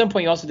at some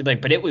point you also have to be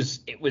like, but it was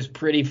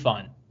pretty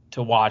fun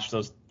to watch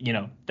those,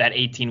 that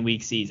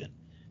 18-week season.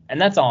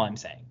 And that's all I'm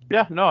saying.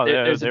 Yeah, no,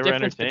 there's a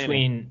difference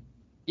between,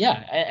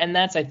 and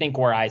that's I think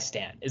where I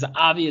stand is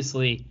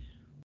obviously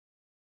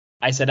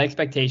I set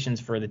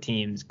expectations for the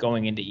teams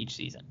going into each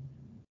season.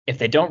 If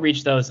they don't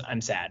reach those,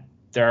 I'm sad.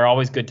 There are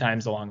always good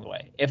times along the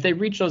way. If they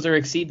reach those or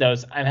exceed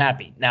those, I'm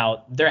happy.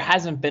 Now, there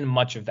hasn't been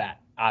much of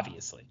that,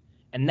 obviously,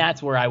 and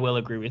that's where I will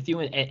agree with you.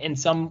 And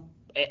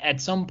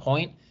at some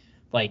point,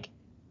 like,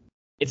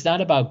 it's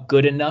not about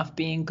good enough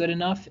being good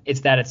enough.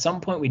 It's that at some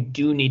point we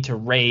do need to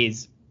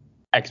raise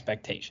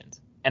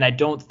expectations. And I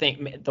don't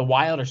think the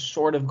Wild are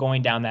sort of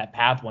going down that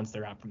path once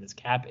they're out from this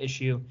cap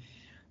issue.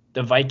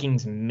 The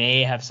Vikings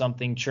may have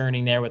something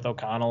churning there with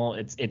O'Connell.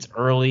 It's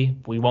early.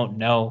 We won't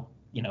know.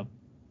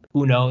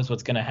 Who knows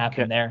what's going to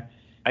happen there.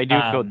 I do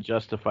feel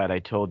justified. I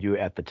told you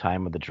at the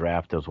time of the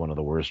draft it was one of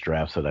the worst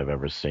drafts that I've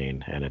ever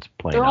seen, and it's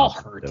playing out. They're all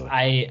hurt.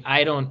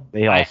 I don't.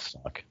 They all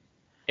suck.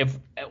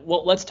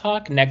 Let's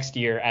talk next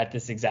year at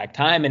this exact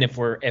time, and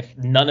if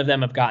none of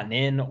them have gotten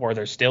in or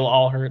they're still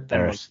all hurt,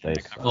 then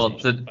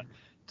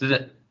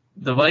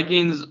the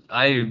Vikings,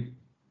 I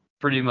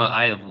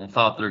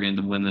thought they were going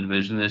to win the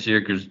division this year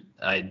because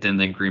I didn't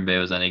think Green Bay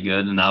was any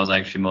good, and I was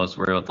actually most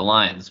worried about the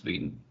Lions. We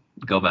can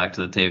go back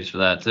to the tapes for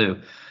that too.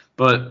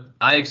 But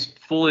I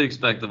fully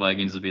expect the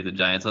Vikings to beat the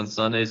Giants on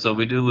Sunday, so if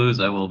we do lose,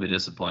 I will be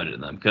disappointed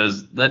in them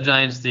because that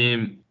Giants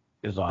team,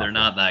 they're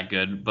not that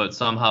good, but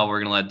somehow we're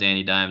going to let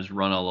Danny Dimes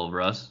run all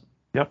over us.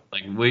 Yep.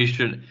 Like we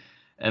should.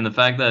 And the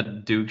fact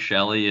that Duke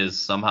Shelley is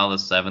somehow the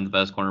 7th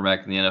best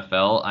cornerback in the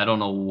NFL, I don't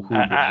know who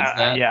believes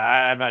that. Yeah,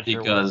 I'm not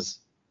sure. Because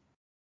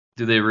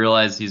do they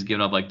realize he's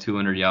given up like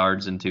 200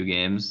 yards in 2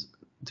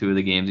 of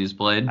the games he's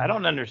played? I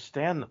don't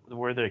understand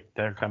where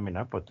they're coming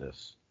up with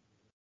this.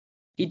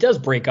 He does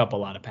break up a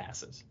lot of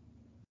passes.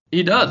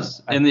 He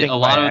does. And a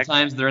lot of the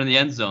times they're in the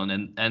end zone,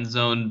 and end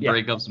zone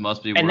breakups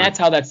must be. And that's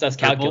how that stuff's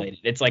calculated.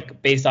 It's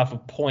like based off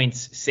of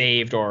points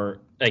saved, or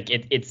like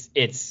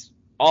it's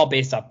all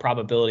based off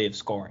probability of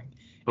scoring.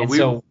 But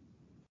so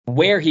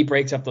where he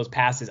breaks up those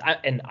passes,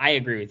 I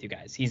agree with you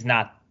guys. He's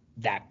not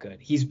that good.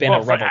 He's been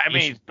a revelation. I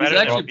mean, he's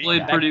actually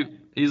played pretty.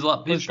 He's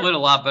played a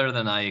lot better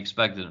than I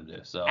expected him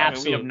to. So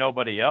absolutely, we have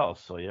nobody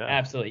else. So yeah,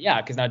 absolutely,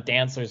 yeah. Because now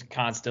Dantzler's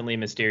constantly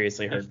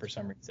mysteriously hurt for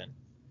some reason.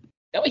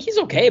 He's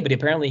okay, but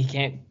apparently he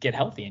can't get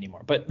healthy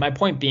anymore. But my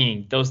point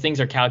being, those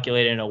things are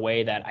calculated in a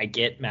way that I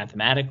get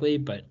mathematically,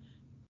 but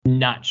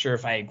not sure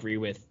if I agree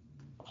with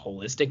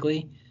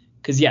holistically.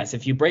 Because, yes,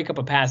 if you break up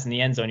a pass in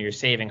the end zone, you're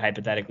saving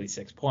hypothetically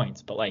 6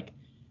 points. But, like,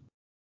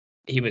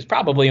 he was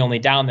probably only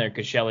down there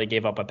because Shelley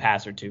gave up a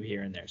pass or two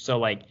here and there. So,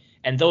 like,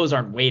 and those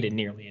aren't weighted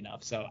nearly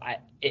enough. So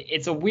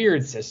it's a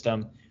weird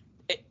system.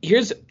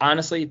 Here's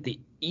honestly the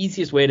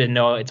easiest way to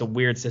know it's a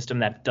weird system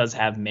that does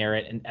have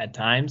merit at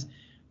times.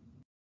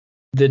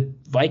 The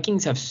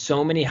Vikings have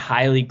so many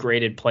highly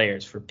graded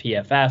players for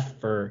PFF,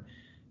 for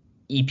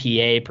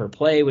EPA per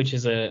play, which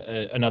is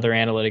another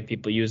analytic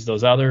people use,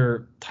 those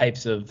other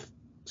types of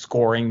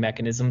scoring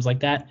mechanisms like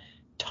that.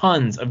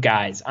 Tons of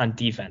guys on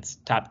defense,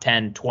 top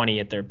 10, 20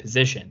 at their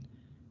position,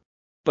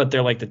 but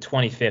they're like the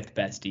 25th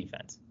best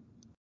defense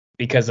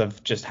because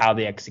of just how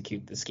they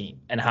execute the scheme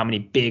and how many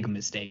big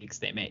mistakes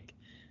they make.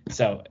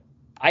 So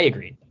I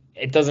agree.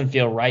 It doesn't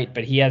feel right,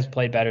 but he has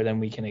played better than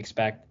we can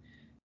expect.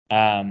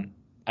 I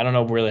don't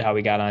know really how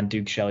we got on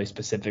Duke Shelley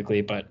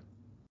specifically, but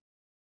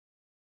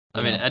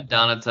I mean, Ed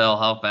Donatel,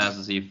 how fast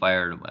is he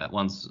fired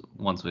once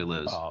we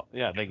lose? Oh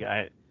yeah,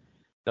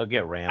 they'll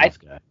get Rams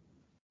guy.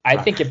 I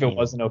think if it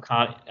wasn't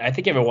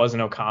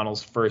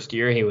O'Connell's first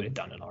year, he would have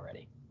done it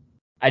already.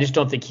 I just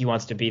don't think he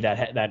wants to be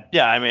that.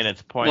 Yeah, I mean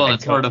it's pointless. Well,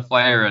 it's hard to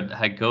fire a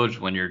head coach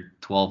when you're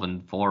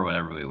 12-4,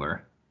 whatever we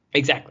were.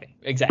 Exactly.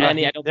 And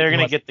they're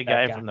gonna get the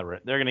guy from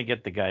they're gonna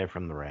get the guy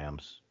from the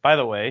Rams. By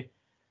the way,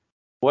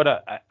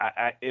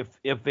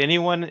 if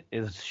anyone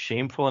is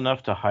shameful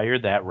enough to hire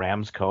that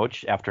Rams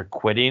coach after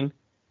quitting,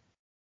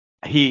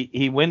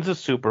 he wins a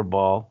Super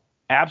Bowl.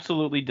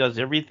 Absolutely does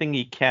everything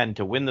he can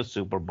to win the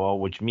Super Bowl,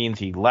 which means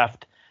he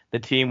left the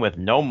team with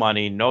no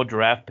money, no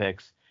draft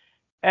picks.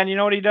 And you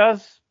know what he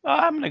does? Oh,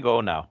 I'm going to go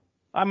now.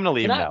 I'm going to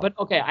leave now. But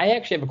okay, I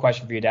actually have a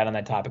question for you, Dad, on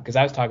that topic, because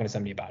I was talking to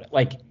somebody about it.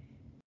 Like,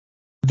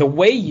 the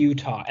way you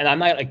talk, and I'm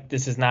not like,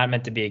 this is not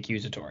meant to be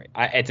accusatory.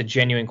 It's a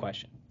genuine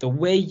question. The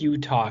way you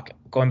talk,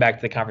 going back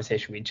to the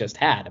conversation we just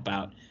had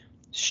about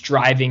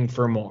striving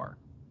for more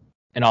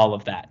and all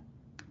of that,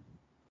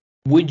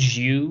 would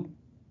you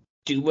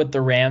do what the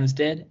Rams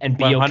did and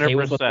be 100%. Okay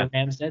with what the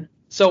Rams did?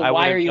 So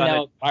why are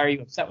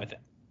you upset with him?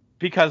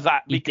 Because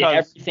he did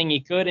everything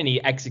he could and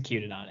he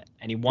executed on it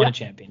and he won a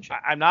championship.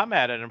 I'm not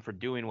mad at him for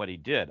doing what he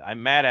did.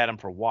 I'm mad at him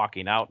for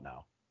walking out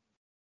now.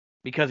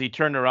 Because he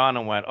turned around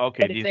and went,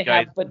 okay, these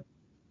guys.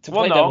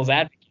 Devil's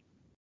advocate.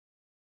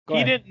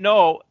 He didn't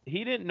know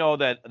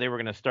that they were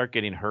going to start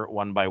getting hurt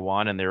one by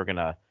one and they were going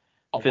to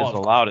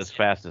fizzle out as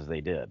fast as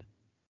they did.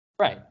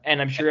 Right.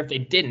 And I'm sure if they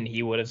didn't,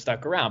 he would have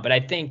stuck around. But I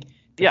think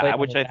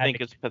which I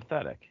think is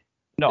pathetic.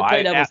 No, to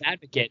play devil's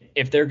advocate,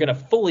 if they're going to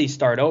fully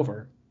start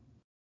over,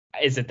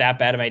 is it that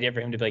bad of an idea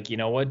for him to be like, you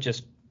know what,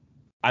 just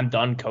I'm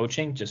done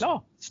coaching, just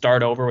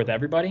start over with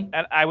everybody?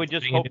 And I would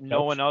just hope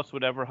no one else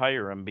would ever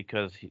hire him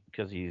because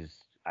he's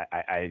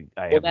I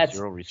have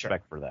zero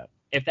respect for that.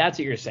 If that's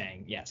what you're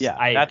saying, yes.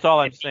 Yeah, that's all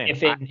I'm saying.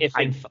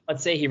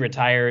 Let's say he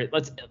retired,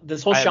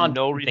 this whole Sean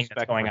Payton thing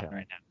that's going on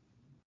right now.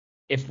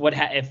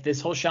 If this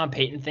whole Sean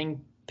Payton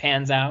thing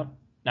pans out,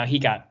 now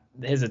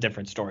his a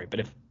different story,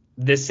 but if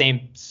this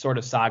same sort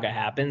of saga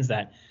happens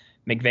that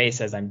McVay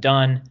says I'm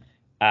done,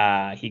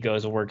 he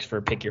goes and works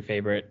for pick your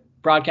favorite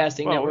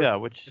broadcasting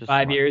network which is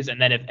 5 years,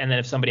 and then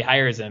if somebody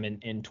hires him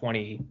in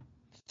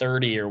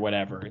 2030 or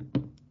whatever,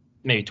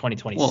 maybe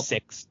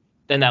 2026,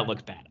 then that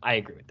looks bad. I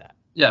agree with that.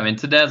 Yeah, I mean,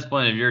 to Dad's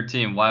point of your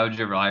team, why would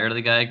you ever hire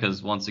the guy?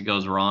 Because once it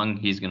goes wrong,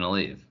 he's gonna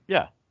leave.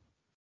 Yeah,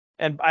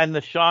 and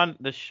the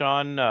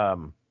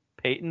Sean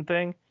Payton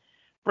thing.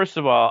 First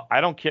of all,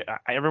 I don't care.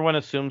 Everyone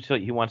assumes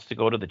he wants to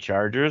go to the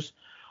Chargers.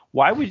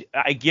 Why would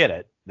I get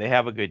it? They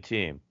have a good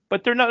team,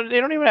 but they don't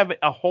even have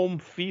a home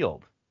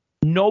field.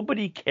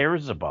 Nobody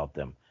cares about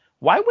them.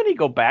 Why would he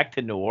go back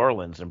to New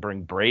Orleans and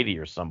bring Brady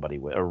or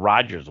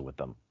Rodgers with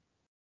them?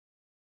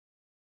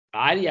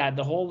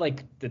 The whole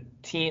the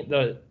team,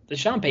 the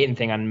Sean Payton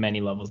thing on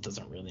many levels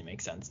doesn't really make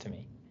sense to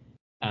me.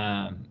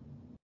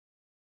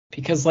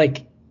 Because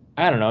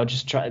I don't know,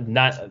 just try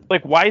not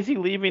why is he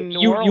leaving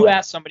New Orleans? You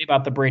asked somebody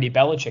about the Brady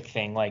Belichick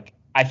thing.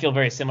 I feel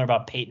very similar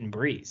about Peyton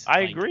Breeze.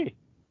 I agree.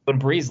 When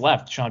Breeze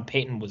left, Sean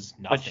Payton was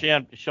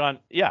nothing. But Sean,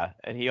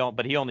 and he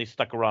only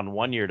stuck around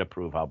 1 year to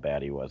prove how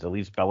bad he was. At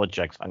least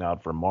Belichick's hung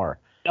out for more.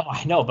 No,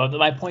 I know, but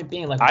my point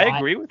being, I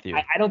agree with you.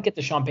 I don't get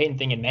the Sean Payton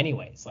thing in many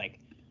ways.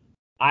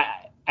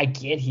 I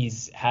get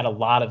he's had a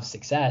lot of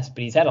success,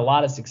 but he's had a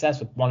lot of success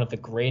with one of the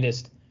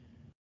greatest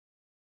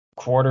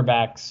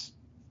quarterbacks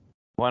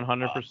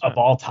 100% of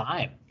all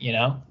time.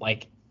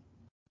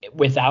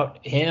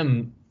 Without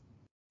him,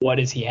 what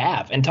does he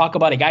have? And talk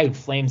about a guy who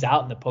flames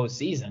out in the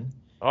postseason.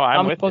 Oh,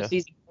 I'm with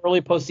you. Early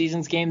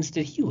postseason games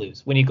did he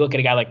lose? When you look at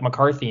a guy like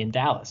McCarthy in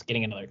Dallas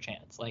getting another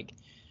chance,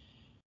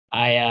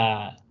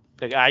 I'd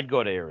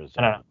go to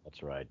Arizona.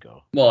 That's where I'd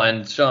go. Well,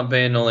 and Sean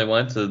Payton only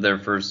went to their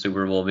first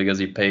Super Bowl because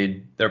he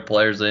paid their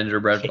players to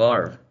injure Brett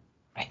Favre.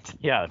 Right.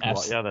 Yeah,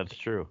 that's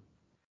true.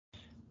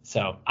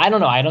 So I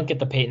don't know. I don't get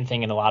the Payton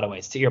thing in a lot of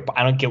ways.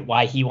 I don't get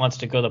why he wants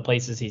to go the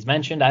places he's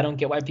mentioned. I don't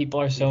get why people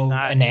are so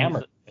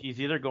enamored. He's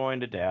either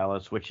going to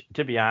Dallas, which,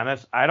 to be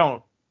honest, I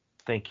don't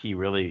think he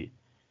really.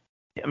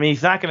 I mean,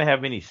 he's not going to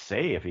have any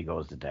say if he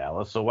goes to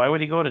Dallas. So why would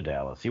he go to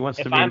Dallas? He wants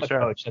to be in charge. If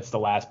I'm a coach, that's the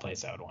last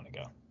place I would want to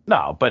go.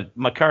 No, but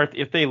McCarthy,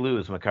 if they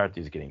lose,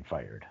 McCarthy's getting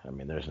fired. I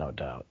mean, there's no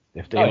doubt.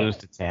 If they lose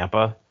to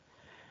Tampa,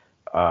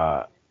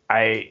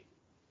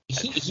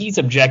 he's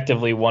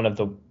objectively one of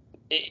the.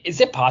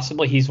 Is it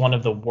possible he's one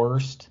of the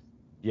worst?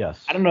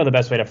 Yes. I don't know the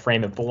best way to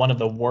frame it, but one of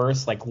the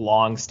worst, like,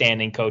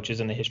 long-standing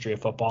coaches in the history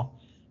of football.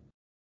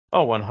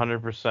 Oh,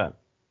 100%.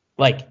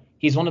 Like,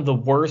 he's one of the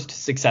worst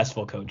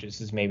successful coaches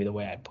is maybe the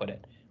way I'd put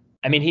it.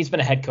 I mean, he's been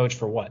a head coach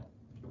for what?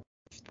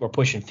 We're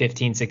pushing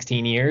 15,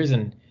 16 years.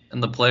 And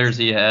the players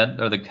he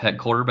had, or the head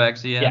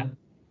quarterbacks he had. Yeah.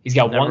 He's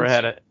got Never one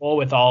had Super Bowl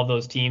with all of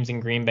those teams in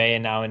Green Bay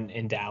and now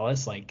in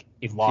Dallas. Like,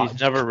 he's lost.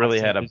 He's never really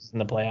had in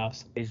the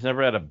playoffs. He's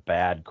never had a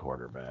bad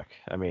quarterback.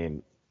 I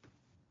mean.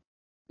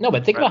 No,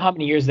 but think about how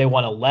many years they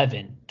won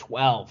 11,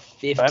 12,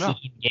 15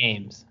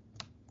 games.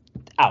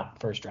 Out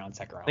first round,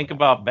 second round. Think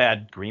about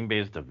bad Green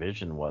Bay's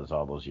division was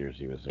all those years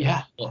he was there.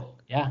 Yeah. Well,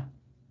 Yeah.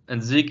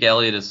 and Zeke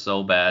Elliott is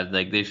so bad,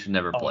 like they should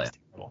never play.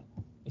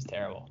 He's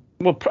terrible.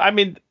 Well, I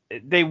mean,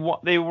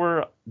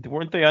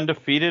 weren't they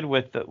undefeated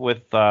with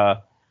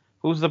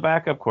who's the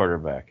backup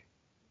quarterback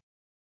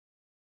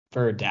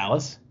For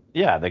Dallas?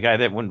 Yeah, the guy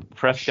that when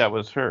Prescott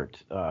was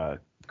hurt,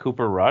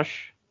 Cooper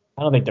Rush.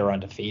 I don't think they're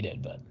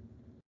undefeated, but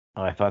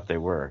I thought they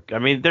were. I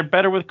mean, they're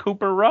better with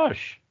Cooper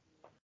Rush.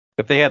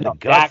 If they had the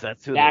guts,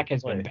 that's who Dak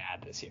has been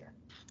bad this year.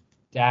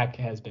 Dak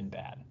has been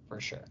bad for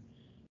sure.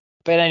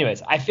 But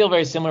anyways, I feel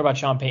very similar about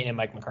Sean Payton and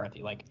Mike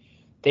McCarthy. Like,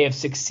 they have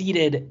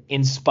succeeded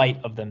in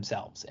spite of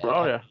themselves at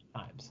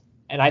times.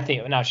 And I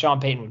think now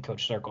Sean Payton would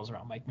coach circles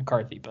around Mike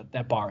McCarthy, but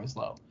that bar is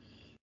low.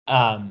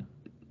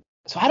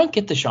 So I don't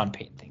get the Sean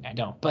Payton thing. I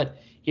don't. But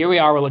here we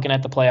are. We're looking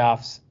at the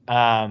playoffs.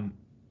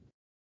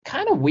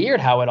 Kind of weird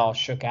how it all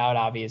shook out,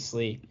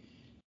 obviously.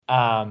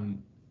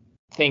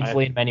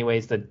 Thankfully, in many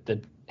ways,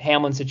 the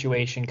Hamlin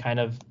situation kind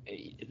of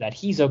that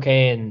he's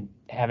okay and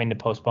having to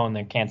postpone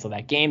and cancel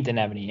that game didn't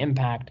have any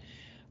impact.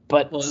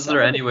 But is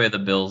there any way the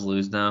Bills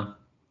lose now?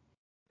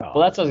 Well,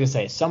 that's what I was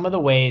gonna say. Some of the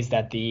ways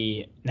that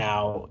the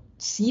now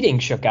seeding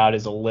shook out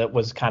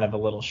was kind of a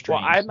little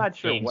strange. Well, I'm not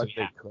sure what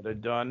they could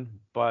have done,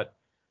 but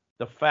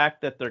the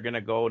fact that they're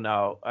gonna go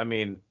now, I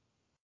mean,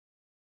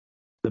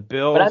 the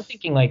Bills. But I'm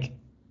thinking like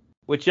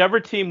whichever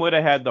team would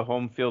have had the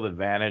home field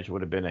advantage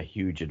would have been a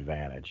huge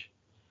advantage.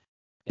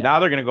 Yeah. Now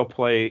they're going to go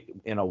play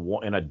in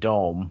a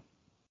dome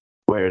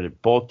where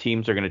both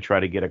teams are going to try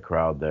to get a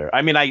crowd there.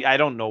 I mean, I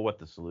don't know what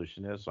the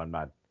solution is, so I'm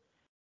not.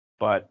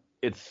 But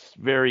it's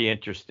very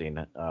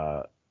interesting.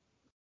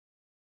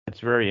 It's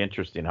very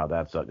interesting how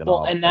that's going to.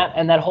 Well, and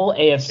that whole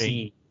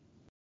AFC.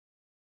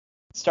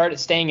 Started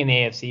staying in the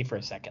AFC for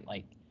a second.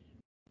 Like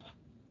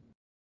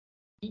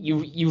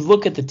you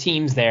look at the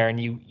teams there, and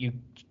you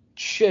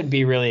should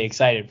be really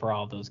excited for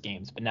all of those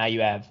games. But now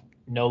you have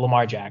no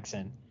Lamar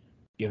Jackson.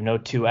 You have no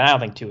Tua. I don't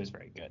think Tua is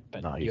very good,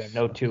 but you have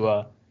no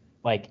Tua.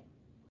 Like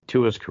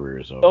Tua's career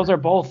is over. Those are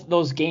both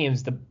those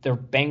games. The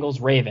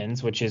Bengals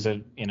Ravens, which is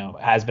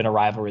has been a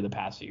rivalry the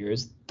past few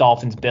years.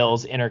 Dolphins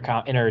Bills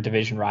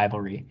inter-division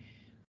rivalry.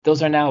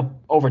 Those are now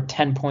over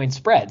 10-point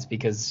spreads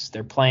because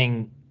they're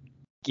playing.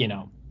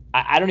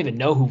 I don't even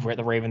know who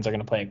the Ravens are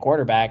going to play at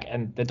quarterback,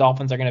 and the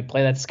Dolphins are going to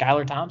play that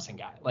Skylar Thompson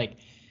guy. Like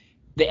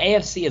the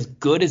AFC, as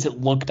good as it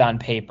looked on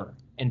paper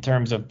in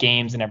terms of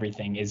games and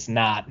everything, is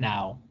not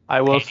now. I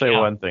will say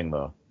one thing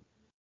though,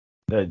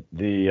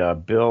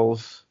 the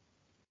Bills,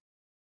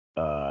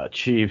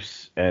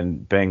 Chiefs,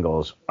 and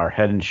Bengals are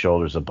head and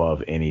shoulders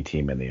above any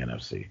team in the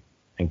NFC,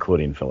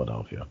 including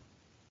Philadelphia.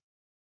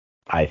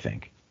 I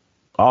think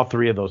all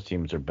three of those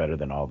teams are better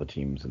than all the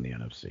teams in the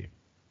NFC.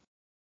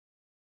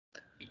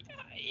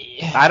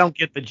 I don't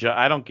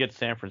get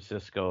San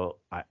Francisco.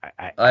 I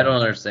don't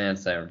understand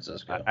San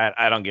Francisco.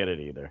 I don't get it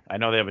either. I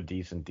know they have a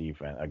decent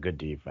defense, a good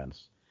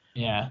defense.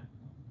 Yeah.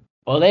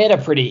 Well, they had a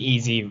pretty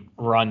easy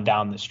run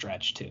down the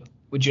stretch too.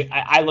 Would you?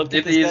 I looked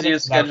at the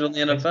easiest schedule in the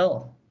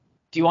NFL.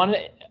 Do you want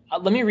to?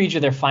 Let me read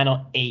you their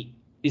final 8.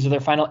 These are their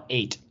final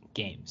 8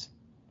 games.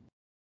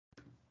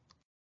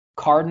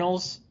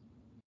 Cardinals.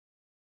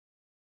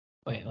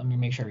 Wait, let me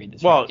make sure I read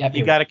this. Well,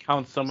 you got to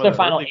count some of their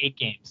final 8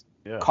 games.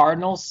 Yeah.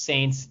 Cardinals,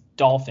 Saints,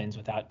 Dolphins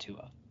without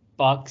Tua,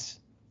 Bucks,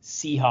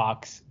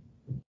 Seahawks,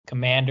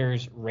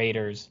 Commanders,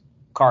 Raiders,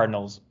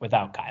 Cardinals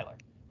without Kyler,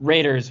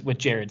 Raiders with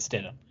Jared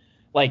Stidham.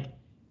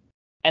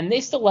 And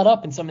they still let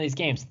up in some of these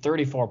games,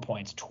 34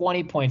 points,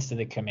 20 points to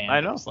the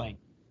Commanders. I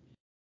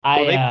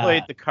know. They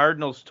played the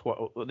Cardinals.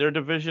 Their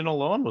division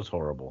alone was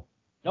horrible.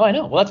 No, I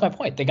know. Well, that's my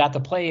point. They got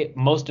to play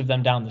most of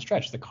them down the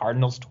stretch. The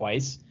Cardinals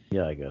twice.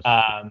 Yeah, I guess.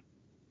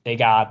 They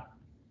got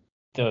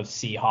the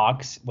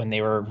Seahawks when they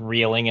were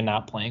reeling and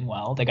not playing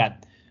well. They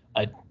got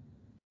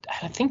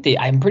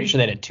I'm pretty sure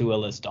they had a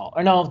Tua-less Dolphins.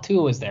 Or no,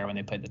 Tua was there when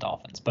they played the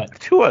Dolphins. But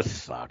Tua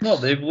sucks. No,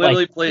 they've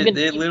literally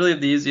they literally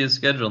have the easiest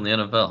schedule in the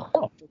NFL.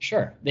 Oh, for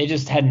sure. They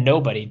just had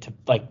nobody to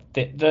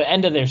the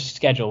end of their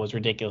schedule was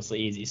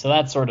ridiculously easy. So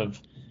that sort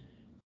of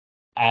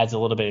adds a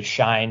little bit of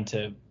shine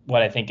to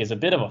what I think is a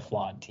bit of a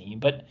flawed team.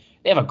 But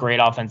they have a great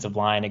offensive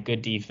line, a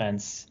good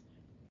defense.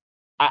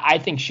 I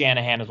think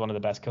Shanahan is one of the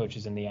best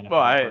coaches in the NFL.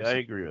 Well, I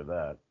agree with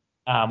that.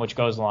 Which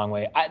goes a long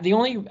way.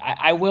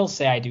 I will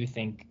say I do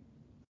think,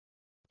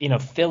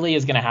 Philly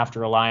is going to have to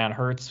rely on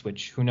Hurts,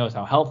 which who knows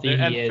how healthy he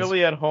is. And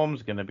Philly at home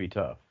is going to be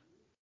tough.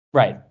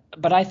 Right.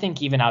 But I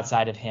think even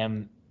outside of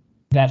him,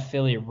 that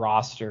Philly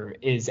roster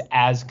is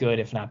as good,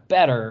 if not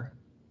better,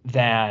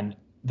 than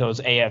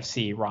those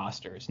AFC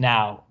rosters.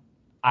 Now,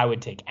 I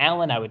would take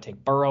Allen, I would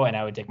take Burrow, and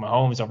I would take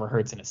Mahomes over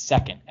Hurts in a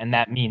second, and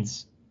that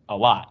means a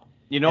lot.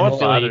 You know what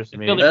bothers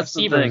me?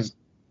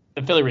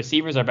 The Philly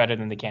receivers are better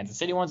than the Kansas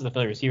City ones. The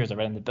Philly receivers are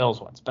better than the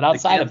Bills ones. But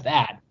outside of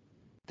that,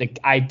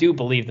 I do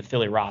believe the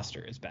Philly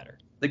roster is better.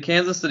 The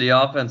Kansas City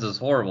offense is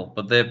horrible,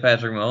 but they have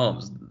Patrick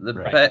Mahomes.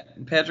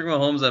 Patrick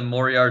Mahomes had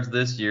more yards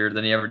this year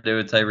than he ever did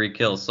with Tyreek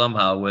Hill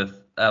somehow with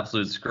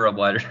absolute scrub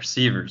wide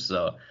receivers.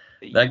 So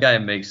that guy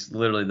makes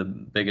literally the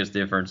biggest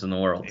difference in the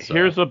world. So.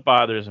 Here's what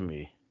bothers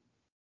me.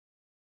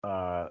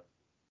 The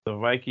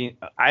Vikings,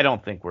 I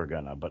don't think we're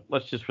gonna, but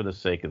let's just for the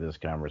sake of this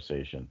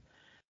conversation.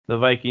 The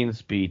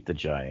Vikings beat the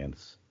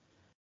Giants.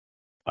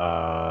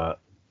 Then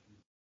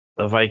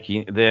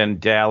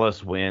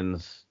Dallas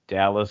wins.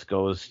 Dallas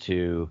goes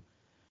to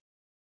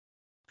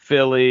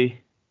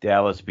Philly.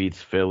 Dallas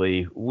beats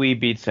Philly. We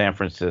beat San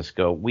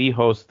Francisco. We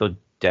host the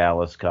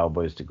Dallas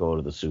Cowboys to go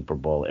to the Super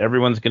Bowl.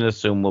 Everyone's going to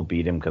assume we'll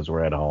beat him because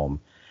we're at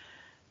home.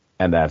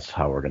 And that's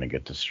how we're going to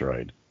get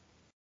destroyed.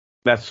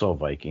 That's so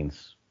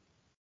Vikings.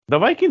 The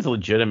Vikings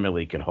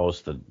legitimately can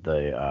host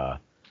the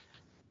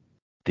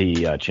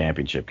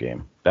championship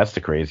game. That's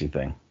the crazy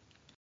thing.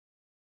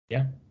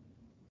 Yeah.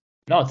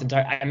 No, it's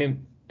entire. I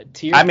mean,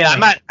 to your. I mean,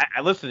 point, I'm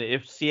not. Listen,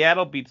 if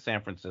Seattle beats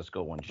San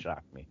Francisco, it wouldn't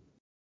shock me.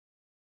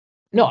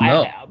 No.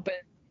 But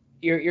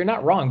you're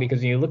not wrong, because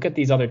when you look at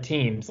these other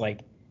teams,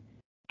 like,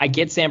 I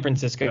get San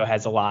Francisco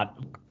has a lot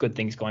of good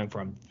things going for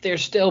them. They're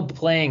still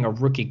playing a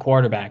rookie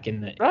quarterback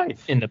in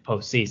the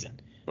postseason.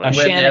 Right.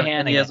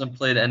 Shanahan, he hasn't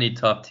played any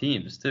tough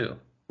teams too.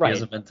 Right. He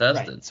hasn't been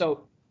tested. Right.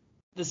 So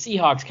the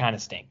Seahawks kind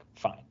of stink.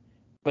 Fine.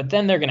 But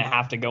then they're going to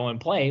have to go and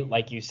play,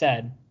 like you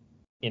said,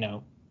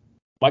 well,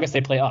 I guess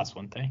they play us,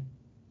 wouldn't they?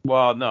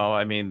 Well, no,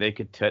 I mean, they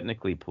could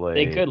technically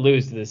play. They could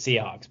lose to the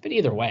Seahawks, but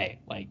either way,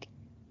 like.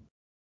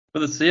 For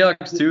the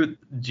Seahawks, too,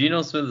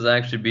 Geno Smith has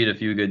actually beat a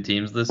few good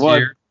teams this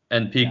year,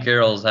 and Pete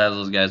Carroll has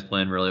those guys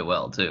playing really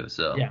well, too.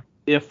 So yeah.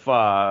 They've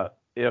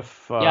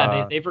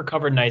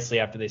recovered nicely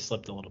after they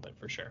slipped a little bit,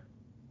 for sure.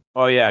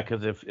 Oh, yeah,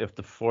 because if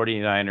the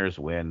 49ers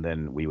win,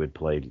 then we would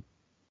play.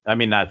 I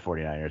mean, not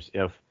 49ers.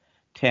 If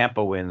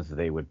Tampa wins,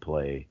 they would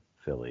play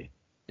Philly.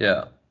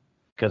 Yeah.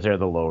 Because they're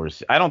the lower.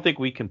 I don't think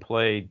we can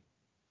play.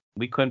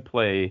 We couldn't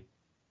play.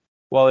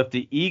 Well, if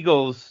the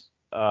Eagles,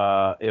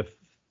 if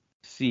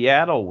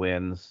Seattle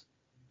wins,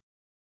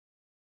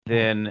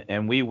 then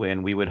and we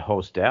win, we would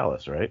host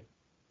Dallas, right?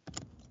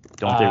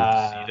 Don't they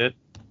receive it?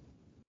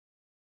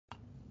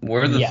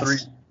 We're the three.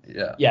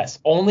 Yeah. Yes,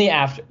 only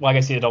after. Well, I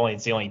guess it's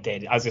the only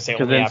day. I was gonna say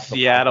only then after.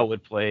 Seattle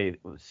would play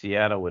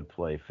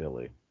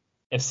Philly.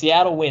 If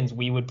Seattle wins,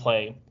 we would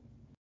play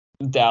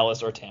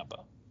Dallas or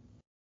Tampa.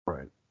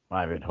 Right.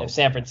 I would hope. If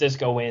San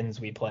Francisco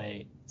wins, we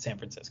play San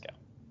Francisco.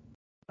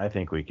 I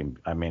think we can.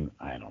 I mean,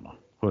 I don't know.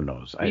 Who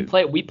knows? We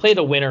play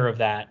the winner of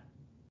that.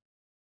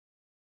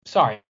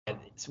 Sorry, it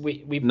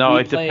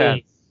play,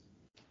 depends.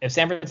 If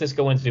San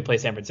Francisco wins, we play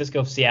San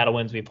Francisco. If Seattle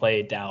wins, we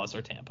play Dallas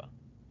or Tampa.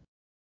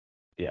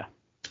 Yeah.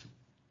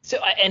 So,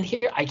 and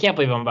here, I can't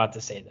believe I'm about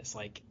to say this.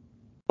 Like,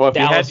 well, if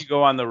Dallas, you had to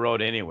go on the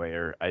road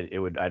anyway,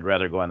 I'd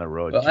rather go on the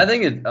road. Well, I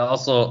think it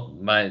also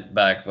might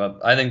back up.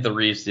 I think the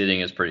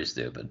reseeding is pretty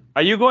stupid.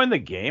 Are you going the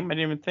game? I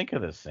didn't even think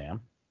of this, Sam.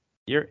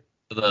 You're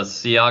the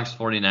Seahawks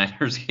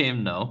 49ers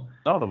game? No.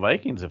 No, the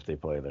Vikings if they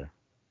play there.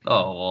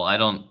 Oh, well, I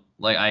don't.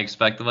 Like, I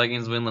expect the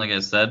Vikings win, like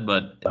I said,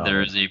 but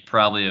there is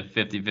probably a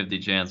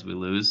 50-50 chance we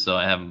lose, so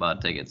I haven't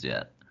bought tickets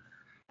yet.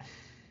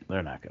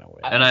 They're not going to win.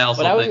 And I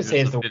also think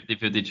there's a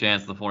 50-50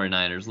 chance the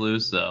 49ers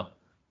lose, so.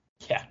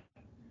 Yeah.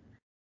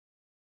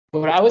 But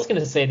what I was going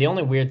to say, the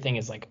only weird thing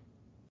is, like,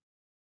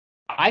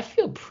 I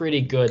feel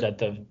pretty good that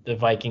the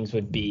Vikings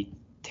would beat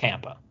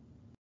Tampa.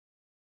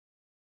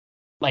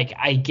 Like,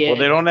 I get. Well,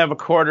 they don't have a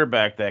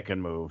quarterback that can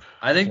move.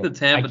 I think the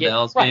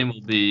Tampa-Dallas game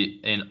will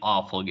be an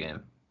awful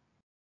game.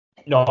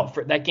 No,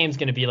 that game's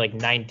going to be like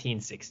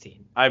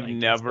 19-16. I've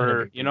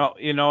never,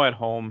 at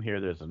home here,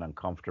 there's an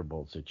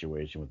uncomfortable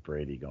situation with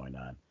Brady going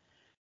on.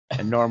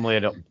 And normally I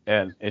don't,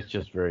 and it's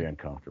just very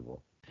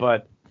uncomfortable.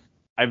 But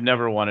I've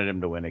never wanted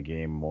him to win a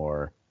game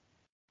more.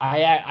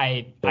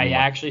 I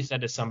actually said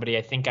to somebody,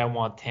 I think I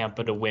want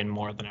Tampa to win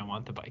more than I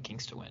want the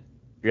Vikings to win.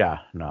 Yeah,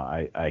 no,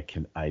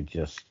 I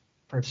just.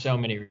 For so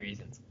many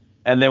reasons.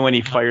 And then when he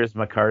fires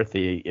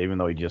McCarthy, even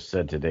though he just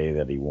said today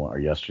that he won, or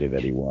yesterday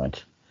that he won.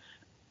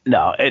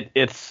 No,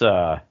 it's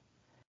yeah,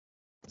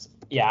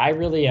 I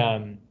really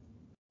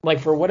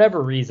like, for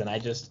whatever reason, I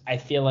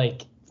feel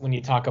like when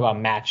you talk about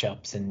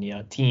matchups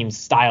and teams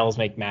styles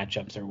make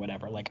matchups or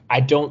whatever, like, I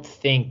don't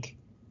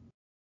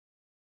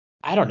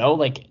know,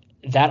 like,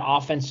 that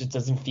offense just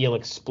doesn't feel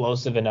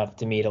explosive enough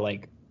to me to,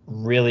 like,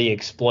 really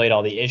exploit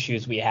all the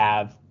issues we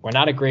have. We're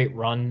not great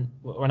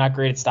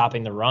at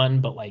stopping the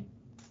run, but, like,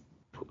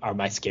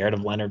 am I scared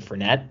of Leonard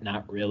Fournette?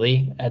 Not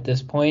really at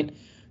this point.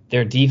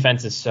 Their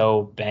defense is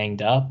so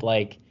banged up.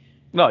 Like,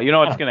 no, you know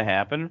what's going to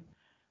happen?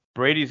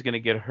 Brady's going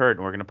to get hurt,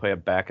 and we're going to play a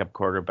backup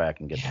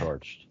quarterback and get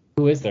torched.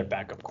 Who is their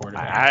backup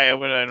quarterback? I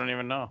don't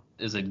even know.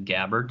 Is it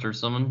Gabbert or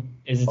someone?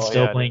 Is it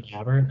still Blaine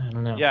Gabbert? I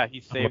don't know. Yeah,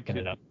 I'm looking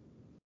it up.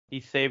 He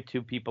saved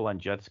 2 people on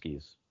jet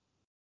skis.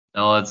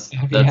 No,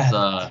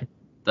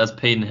 that's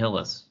Peyton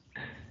Hillis.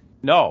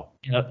 No,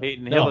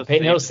 Peyton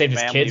Hillis saved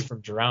his kids from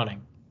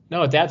drowning.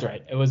 No, Dad's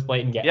right. It was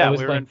Blaine Gabbert. Yeah,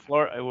 we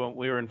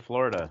were in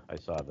Florida. I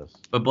saw this.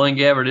 But Blaine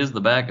Gabbert is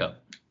the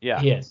backup. Yeah,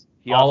 he is.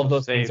 All of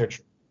those things are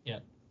true. Yeah.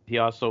 He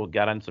also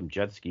got on some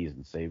jet skis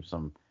and saved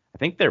some. I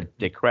think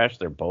they crashed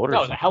their boat or something. No,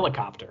 it was a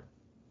helicopter,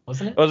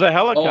 wasn't it? It was a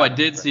helicopter. Oh, I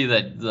did see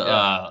that.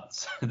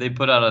 They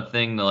put out a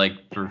thing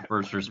for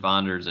first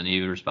responders, and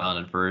he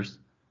responded first.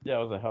 Yeah,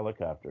 it was a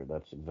helicopter.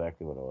 That's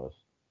exactly what it was.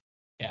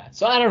 Yeah,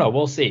 so I don't know.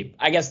 We'll see.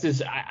 I guess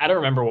I don't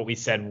remember what we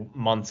said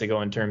months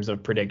ago in terms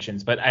of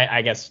predictions, but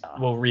I guess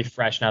we'll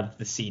refresh now that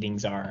the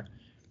seedings are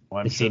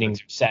are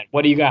set.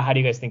 What do you got? How do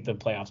you guys think the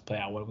playoffs play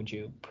out? What would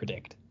you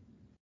predict?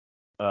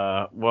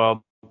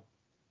 Well,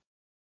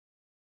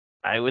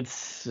 I would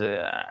say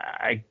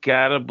I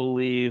gotta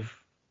believe.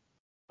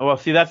 Well,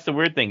 see, that's the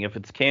weird thing. If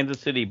it's Kansas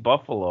City,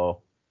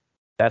 Buffalo,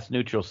 that's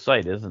neutral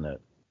site, isn't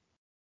it?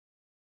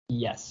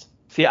 Yes.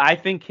 See, I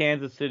think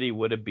Kansas City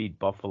would have beat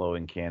Buffalo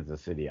in Kansas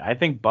City. I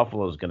think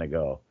Buffalo's going to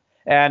go.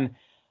 And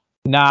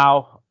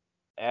now,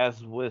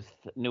 as with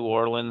New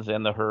Orleans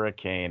and the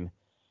Hurricane,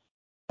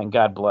 and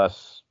God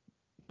bless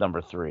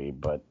number 3,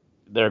 but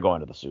they're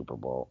going to the Super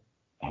Bowl,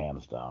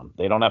 hands down.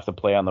 They don't have to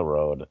play on the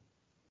road.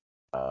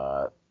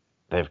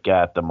 They've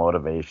got the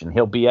motivation.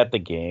 He'll be at the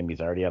game.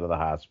 He's already out of the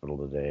hospital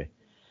today.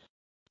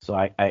 So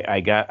I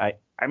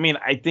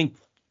think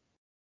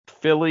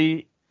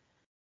Philly,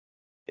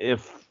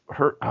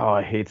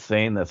 I hate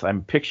saying this.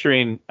 I'm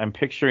picturing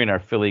our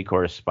Philly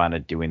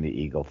correspondent doing the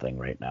Eagle thing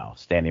right now,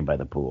 standing by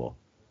the pool.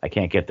 I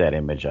can't get that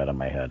image out of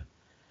my head.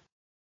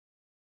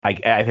 I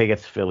think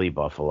it's Philly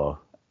Buffalo,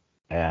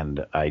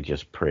 and I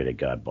just pray to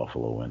God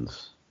Buffalo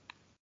wins.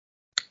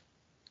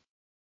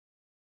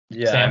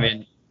 Yeah, Sam? I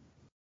mean,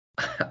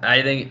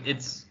 I think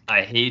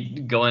I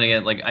hate going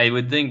again. Like, I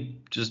would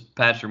think just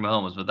Patrick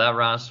Mahomes, but that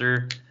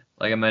roster,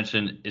 like I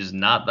mentioned, is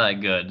not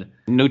that good.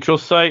 Neutral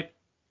site?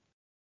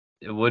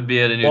 It would be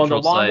at a neutral site.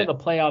 Well, the longer the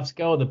playoffs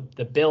go,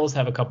 the Bills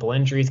have a couple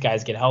injuries.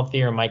 Guys get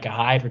healthier. Micah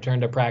Hyde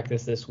returned to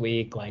practice this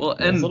week. Like,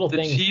 and little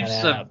things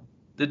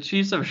the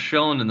Chiefs have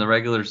shown in the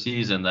regular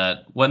season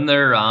that when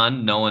they're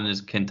on, no one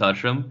can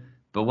touch them.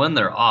 But when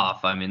they're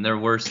off, I mean, they're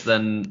worse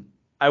than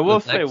I will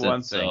say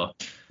one thing. So.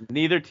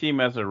 Neither team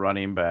has a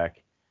running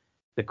back.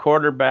 The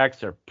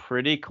quarterbacks are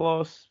pretty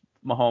close.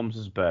 Mahomes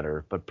is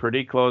better, but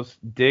pretty close.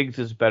 Diggs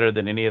is better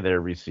than any of their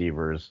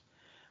receivers.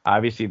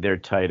 Obviously, their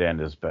tight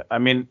end is better. I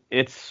mean,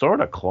 it's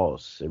sort of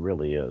close. It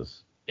really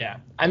is. Yeah.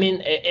 I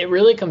mean, it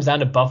really comes down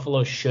to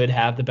Buffalo should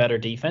have the better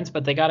defense,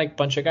 but they got a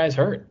bunch of guys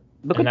hurt.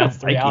 And that's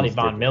the reality.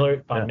 Von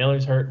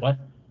Miller's hurt. What?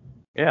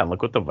 Yeah,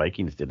 look what the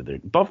Vikings did to their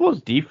Buffalo's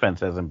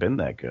defense hasn't been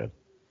that good.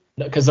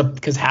 Because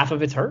half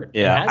of it's hurt.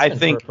 Yeah, I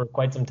think for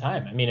quite some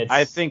time. I mean,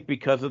 I think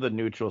because of the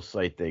neutral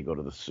site, they go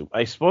to the Super.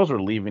 I suppose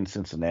we're leaving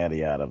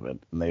Cincinnati out of it,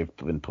 and they've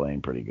been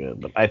playing pretty good.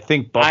 But I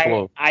think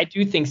Buffalo. I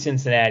do think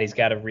Cincinnati's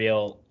got a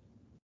real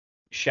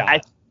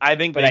shot. I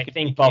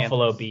think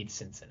Buffalo beats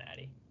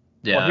Cincinnati.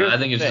 Yeah, well, I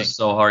think it's just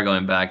so hard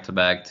going back to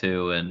back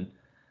too, and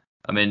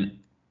I mean.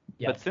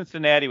 Yeah. But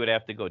Cincinnati would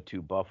have to go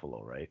to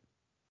Buffalo, right?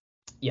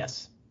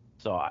 Yes.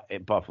 So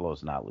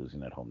Buffalo's not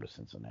losing at home to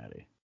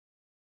Cincinnati.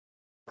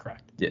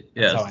 Correct. Yeah.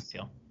 That's how I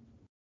feel.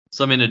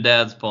 So, I mean, to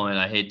Dad's point,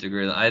 I hate to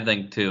agree with him. I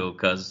think, too,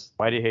 because...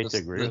 Why do you hate to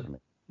agree with me?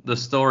 The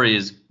story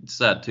is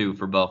set, too,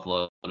 for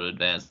Buffalo to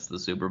advance to the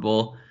Super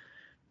Bowl.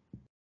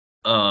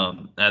 I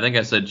think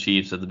I said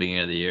Chiefs at the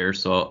beginning of the year,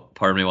 so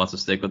part of me wants to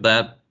stick with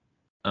that.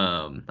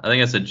 I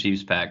think I said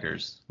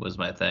Chiefs-Packers was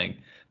my thing.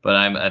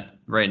 But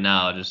right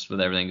now, just with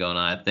everything going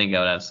on, I think I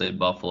would have to say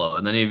Buffalo.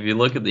 And then if you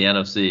look at the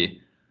NFC,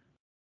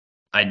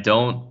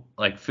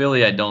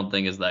 Philly, I don't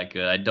think is that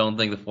good. I don't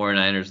think the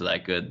 49ers are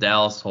that good.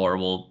 Dallas,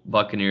 horrible.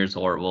 Buccaneers,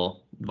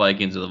 horrible.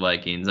 Vikings are the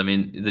Vikings. I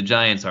mean, the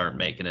Giants aren't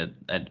making it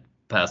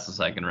past the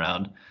second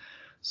round.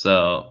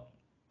 So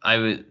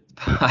I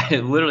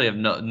literally have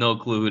no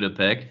clue who to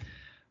pick.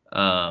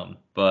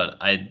 But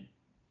I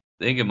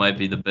think it might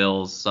be the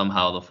Bills.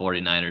 Somehow the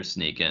 49ers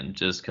sneak in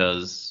just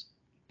because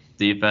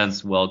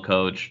defense well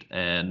coached,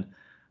 and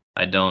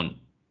I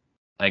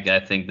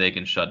think they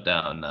can shut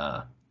down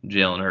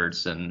Jalen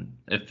Hurts. And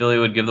if Philly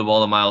would give the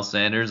ball to Miles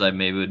Sanders, I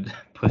maybe would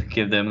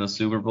give them the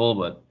Super Bowl,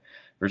 but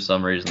for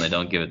some reason they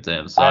don't give it to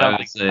him. So I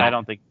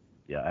don't think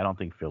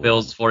Philly.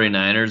 Bills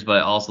 49ers, but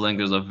I also think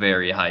there's a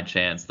very high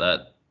chance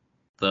that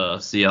the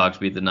Seahawks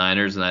beat the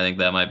Niners, and I think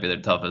that might be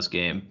their toughest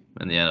game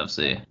in the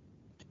NFC.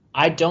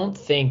 I don't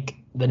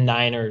think the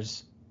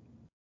Niners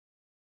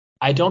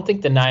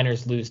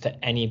lose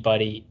to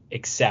anybody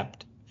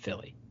except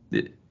Philly.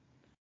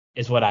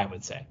 Is what I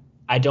would say.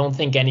 I don't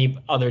think any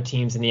other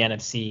teams in the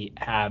NFC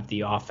have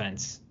the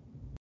offense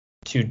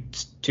to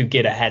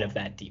get ahead of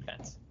that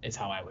defense, is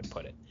how I would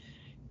put it.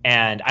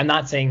 And I'm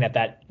not saying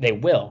that they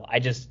will. I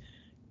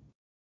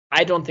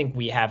don't think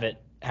we have it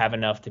have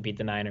enough to beat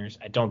the Niners.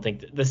 I don't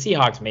think the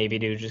Seahawks maybe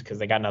do just because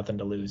they got nothing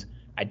to lose.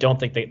 I don't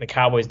think the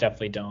Cowboys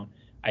definitely don't.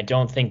 I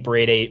don't think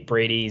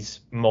Brady's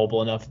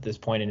mobile enough at this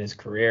point in his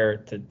career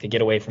to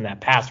get away from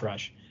that pass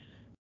rush.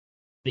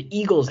 The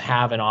Eagles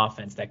have an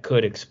offense that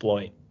could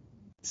exploit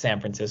San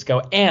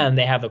Francisco, and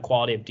they have the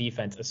quality of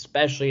defense,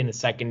 especially in the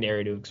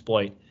secondary, to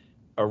exploit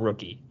a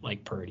rookie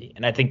like Purdy.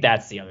 And I think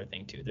that's the other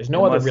thing too. There's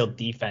no other real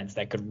defense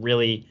that could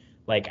really,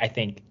 like, I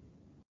think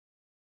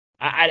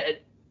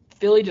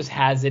Philly just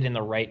has it in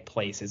the right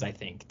places, I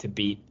think, to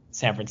beat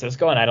San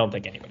Francisco, and I don't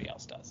think anybody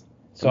else does.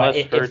 So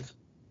unless Hurts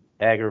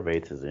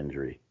aggravates his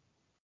injury.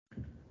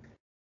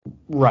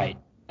 Right,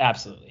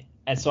 absolutely.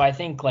 And so I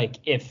think, like,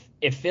 if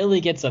Philly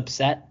gets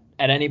upset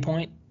at any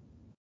point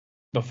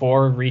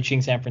before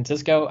reaching San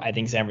Francisco, I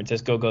think San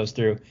Francisco goes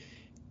through.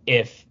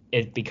 If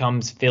it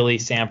becomes Philly,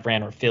 San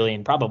Fran, or Philly,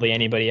 and probably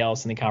anybody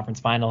else in the conference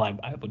final,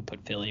 I would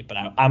put Philly. But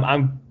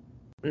I'm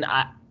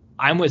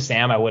with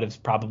Sam. I would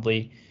have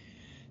probably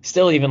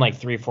still, even like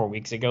 3-4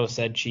 weeks ago,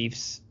 said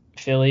Chiefs,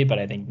 Philly. But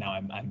I think now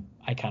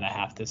I kind of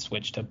have to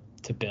switch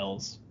to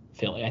Bills,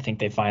 Philly. I think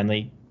they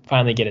finally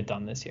get it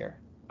done this year.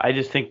 I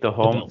just think the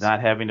home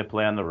not having to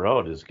play on the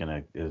road is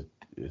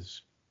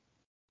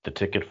the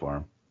ticket for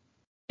them.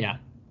 Yeah,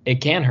 it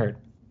can hurt.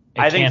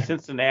 I think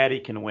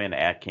Cincinnati can win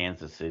at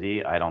Kansas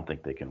City. I don't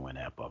think they can win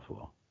at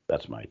Buffalo.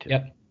 That's my take.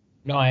 Yep.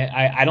 No,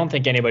 I don't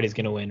think anybody's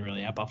going to win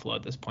really at Buffalo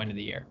at this point of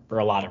the year for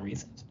a lot of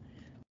reasons.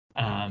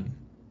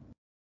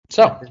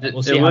 So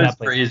we'll see how that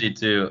plays. Crazy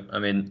too. I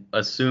mean,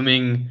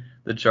 assuming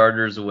the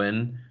Chargers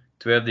win,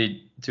 to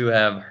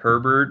have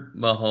Herbert,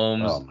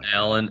 Mahomes,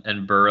 Allen,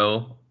 and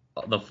Burrow,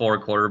 the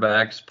 4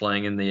 quarterbacks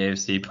playing in the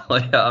AFC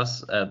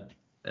playoffs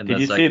Did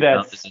you see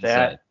that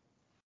stat?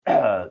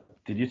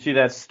 Did you see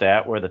that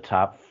stat where the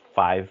top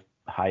 5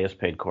 highest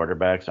paid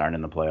quarterbacks aren't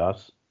in the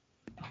playoffs?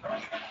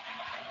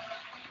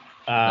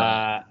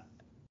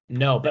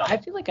 No, but I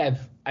feel like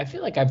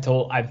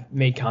I've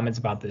made comments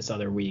about this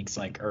other weeks,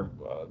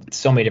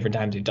 so many different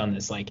times we've done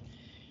this. Like,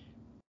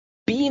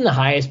 being the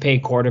highest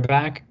paid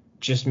quarterback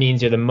just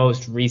means you're the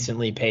most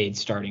recently paid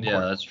starting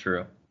quarterback. Yeah, that's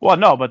true. Well,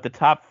 no, but the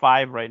top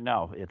 5 right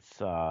now,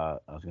 it's I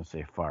was gonna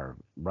say Favre,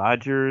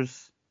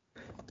 Rodgers.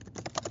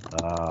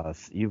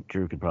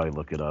 Drew could probably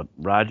look it up.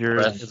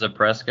 Rodgers. Is it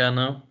Prescott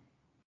now?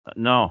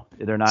 No,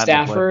 they're not.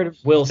 Stafford,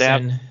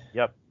 Wilson.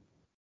 Yep.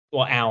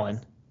 Well,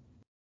 Allen.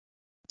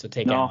 So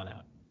take Allen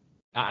out.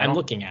 I'm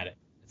looking at it.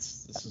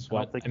 This is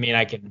what I mean.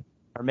 I can.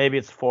 Or maybe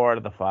it's 4 out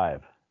of the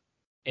 5.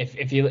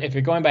 If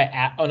you're going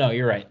by oh no,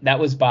 you're right. That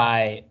was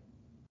by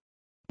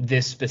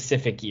this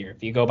specific year.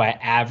 If you go by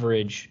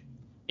average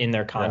in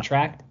their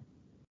contract,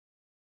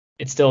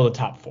 it's still the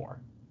top 4.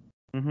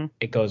 Mm-hmm.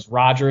 It goes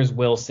Rodgers,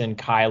 Wilson,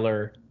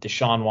 Kyler,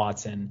 Deshaun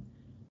Watson,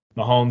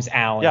 Mahomes,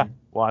 Allen,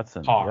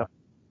 Watson, Carr.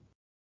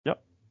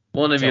 Yep.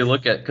 Well, and if you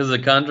look at, because the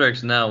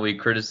contracts now, we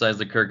criticize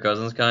the Kirk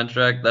Cousins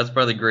contract. That's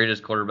probably the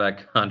greatest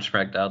quarterback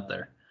contract out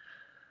there.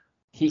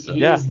 He's and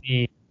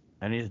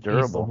he's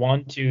durable. He's the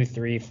 1, 2,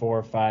 3,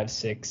 4, 5,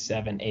 6,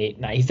 7, 8,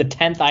 9. He's the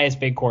 10th highest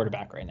paid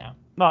quarterback right now.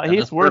 No,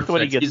 he's worth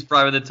what he gets. He's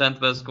probably the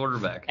 10th best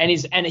quarterback. And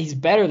he's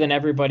better than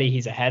everybody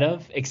he's ahead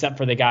of, except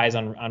for the guys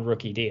on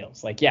rookie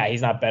deals. Like, yeah,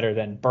 he's not better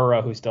than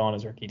Burrow, who's still on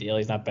his rookie deal.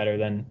 He's not better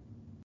than.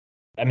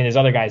 I mean, there's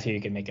other guys who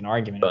you can make an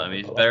argument. But, I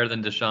mean, he's better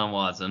than Deshaun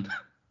Watson.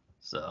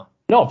 So.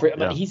 No,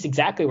 but he's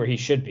exactly where he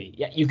should be.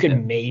 Yeah, you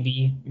could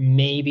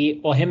maybe.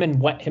 Well, him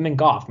and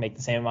Goff make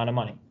the same amount of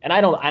money, and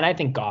I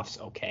think Goff's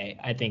okay.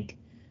 I think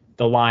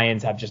the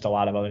Lions have just a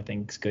lot of other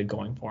things good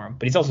going for him,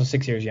 but he's also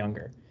 6 years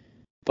younger.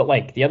 But,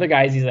 like, the other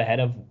guys he's ahead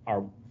of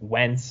are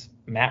Wentz,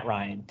 Matt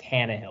Ryan,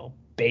 Tannehill,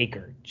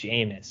 Baker,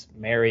 Jameis,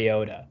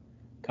 Mariota,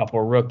 a couple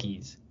of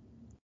rookies,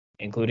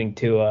 including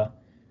Tua.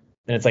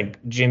 Then it's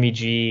like Jimmy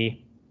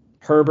G,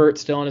 Herbert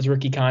still on his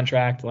rookie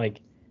contract.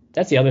 Like,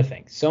 that's the other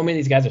thing. So many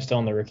of these guys are still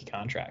in their rookie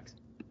contracts.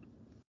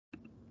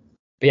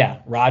 But yeah,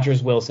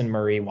 Rodgers, Wilson,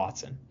 Murray,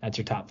 Watson. That's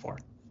your top 4.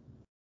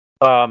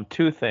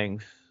 2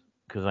 things,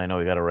 because I know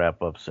we got to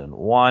wrap up soon.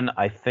 One,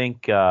 I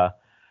think our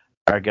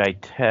guy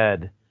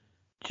Ted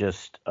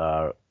just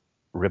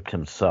ripped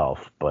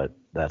himself, but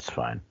that's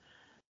fine.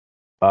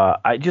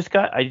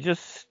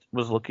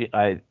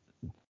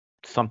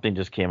 Something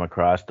just came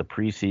across the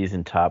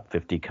preseason top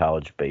 50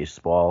 college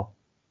baseball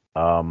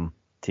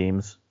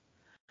teams,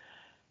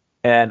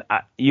 and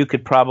you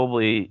could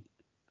probably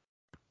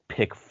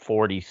pick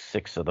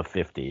 46 of the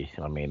 50.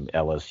 I mean,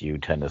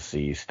 LSU,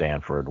 Tennessee,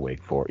 Stanford,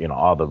 Wake Forest,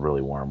 all the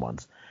really warm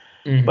ones.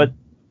 Mm-hmm. But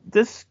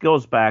this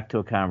goes back to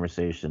a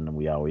conversation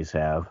we always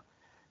have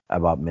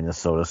about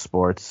Minnesota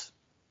sports.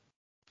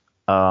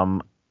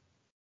 Let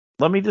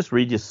me just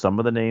read you some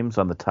of the names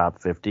on the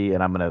top 50,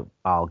 and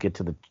I'll get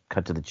to the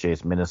cut to the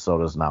chase.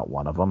 Minnesota's not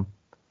one of them.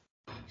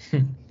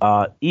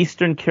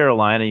 Eastern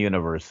Carolina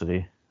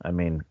University. I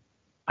mean,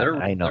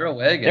 I know they're a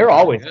wagon. They're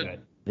always good.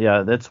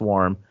 Yeah, that's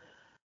warm.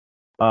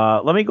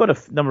 Let me go to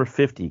number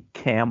 50,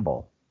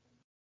 Campbell.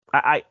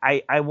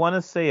 I want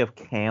to say if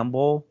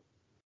Campbell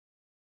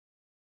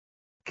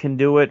can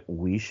do it,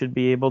 we should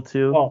be able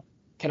to. Well,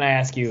 can I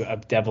ask you a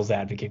devil's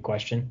advocate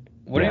question?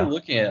 What are you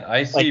looking at?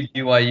 I see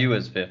BYU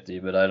as 50,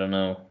 but I don't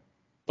know.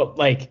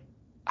 But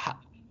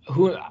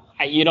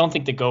you don't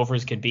think the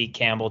Gophers could beat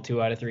Campbell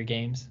 2 out of 3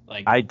 games?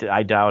 I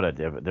doubt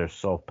it. They're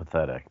so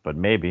pathetic, but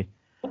maybe.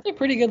 Weren't they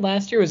pretty good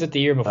last year? Or was it the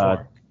year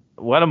before?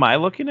 What am I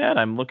looking at?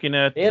 I'm looking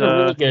at. They had a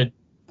really good.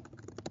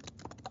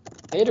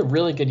 They had a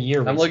really good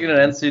year. I'm looking at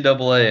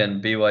NCAA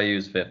and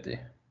BYU's 50.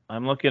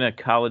 I'm looking at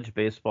College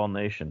Baseball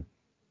Nation.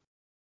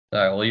 All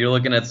right. Well, you're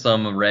looking at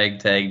some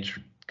ragtag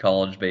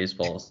college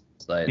baseball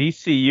site.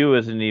 BCU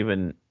isn't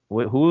even.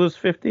 Who is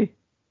 50?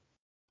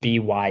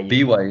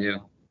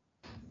 BYU.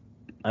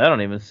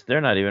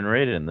 They're not even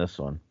rated in this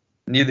one.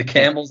 Neither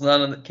Campbell's not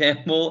in the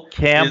Campbell.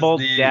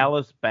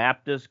 Dallas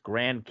Baptist,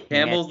 Grand Canyon.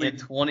 Campbell's the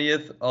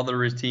 20th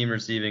other team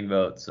receiving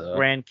votes. So.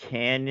 Grand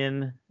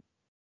Canyon.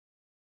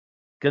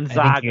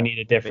 Gonzaga. I think you need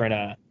a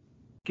different.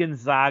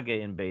 Gonzaga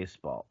in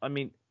baseball. I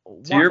mean,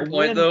 to your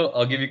point though,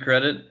 I'll give you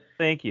credit.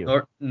 Thank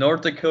you.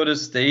 North Dakota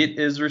State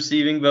is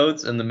receiving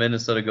votes, and the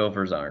Minnesota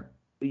Gophers aren't.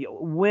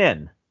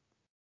 When?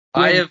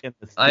 I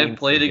have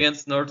played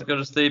against North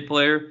Dakota State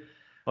player.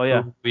 Oh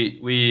yeah.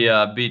 We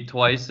beat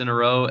twice in a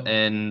row,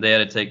 and they had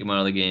to take him out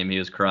of the game. He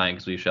was crying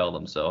because we shelled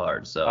him so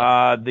hard. So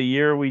the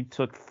year we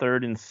took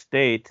third in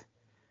state,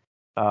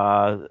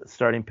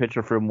 starting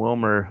pitcher from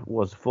Wilmer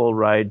was a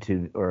ride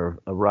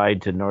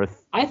to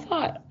North.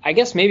 I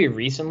guess maybe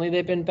recently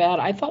they've been bad.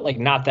 I thought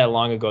not that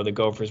long ago the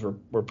Gophers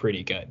were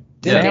pretty good.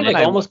 Didn't they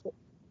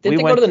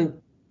go to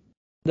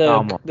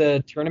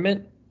the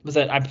tournament? Was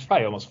that? I'm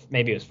probably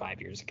maybe it was 5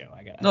 years ago.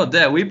 I guess. No,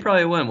 Dad, we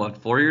probably went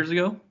 4 years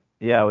ago.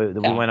 Yeah, we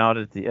went out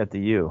at the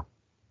U.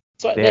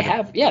 So they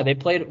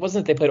played.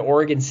 They played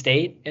Oregon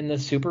State in the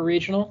Super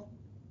Regional?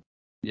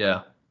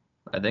 Yeah,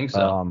 I think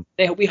so.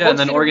 And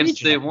then Oregon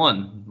State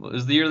won. It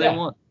was the year they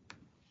won.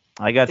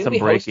 I got some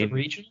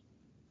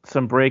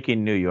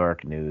breaking New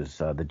York news.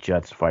 The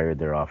Jets fired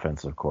their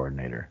offensive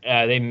coordinator.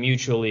 They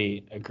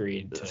mutually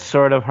agreed to.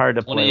 Sort of hard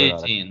to play.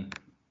 2018.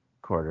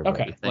 Quarterback.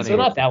 Okay, so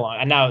not that long.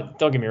 And now,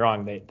 don't get me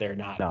wrong, they're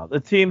not. No, the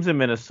team's in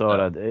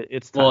Minnesota.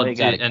 It's time. Well,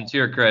 and to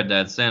your credit,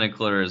 Dad, Santa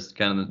Clara is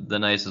kind of the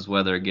nicest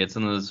weather. It gets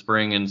into the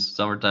spring and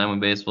summertime when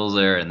baseball's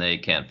there, and they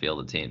can't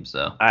field the team.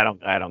 So I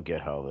don't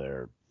get how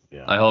they're.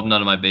 Yeah. I hope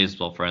none of my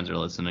baseball friends are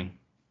listening.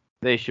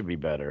 They should be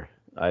better.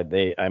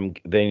 They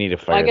need to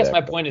fire. Well, I guess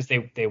my point is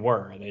they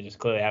were. They just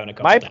clearly haven't a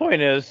couple. My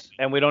point is,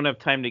 and we don't have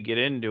time to get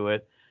into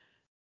it,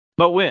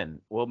 but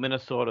when will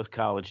Minnesota's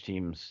college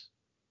teams?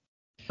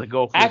 The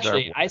Gophers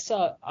Actually, I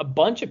saw a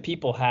bunch of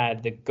people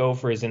had the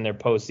Gophers in their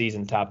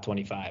postseason top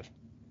 25.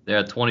 They're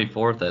at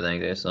 24th, I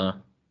think they saw.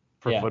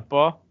 For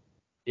football?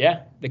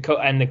 Yeah.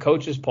 And the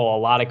coaches poll,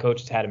 a lot of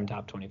coaches had him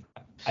top 25.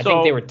 I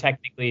think they were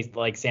technically,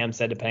 like Sam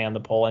said, depending on the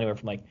poll, anywhere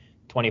from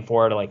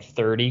 24 to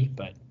 30.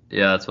 But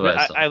yeah, that's what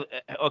I saw.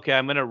 Okay,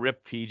 I'm gonna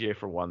rip PJ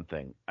for one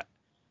thing.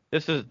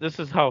 This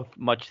is how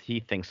much he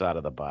thinks out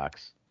of the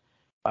box.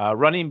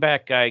 Running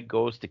back guy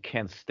goes to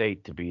Kent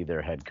State to be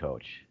their head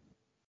coach.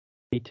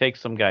 He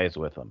takes some guys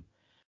with him.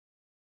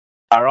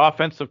 Our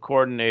offensive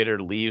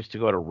coordinator leaves to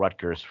go to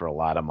Rutgers for a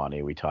lot of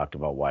money. We talked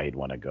about why he'd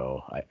want to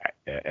go.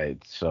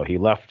 So he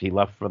left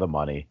for the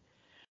money.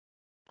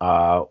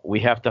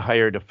 We have to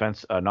hire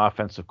an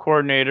offensive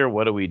coordinator.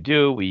 What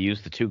do? We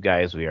use the 2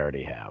 guys we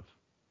already have.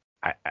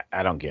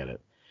 I don't get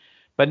it.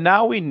 But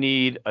now we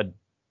need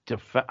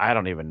I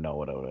don't even know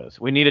what it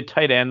is. We need a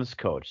tight ends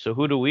coach. So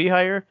who do we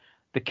hire?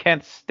 The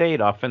Kent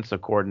State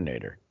offensive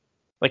coordinator.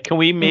 Can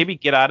we maybe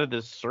get out of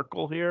this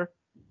circle here?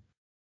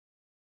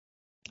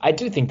 I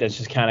do think that's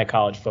just kind of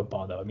college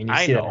football, though. I mean, you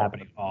see that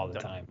happening all the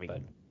time.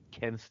 But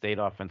Kent State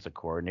offensive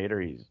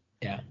coordinator,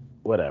 yeah,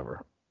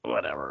 whatever.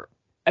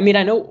 I mean,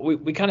 I know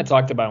we kind of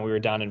talked about it when we were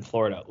down in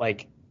Florida,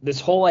 this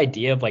whole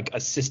idea of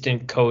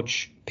assistant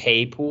coach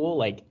pay pool,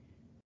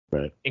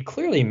 right? It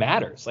clearly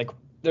matters.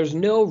 There's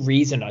no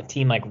reason a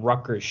team like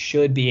Rutgers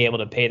should be able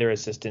to pay their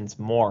assistants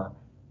more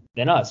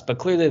than us, but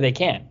clearly they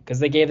can't because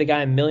they gave the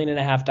guy $1.5 million.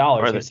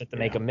 They said to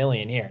make $1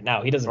 million here.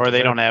 Now he doesn't. Or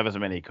they don't have as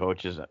many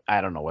coaches. I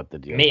don't know what the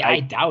deal is. I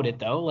doubt it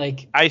though.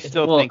 I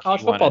still think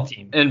college football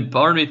team. And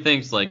part of me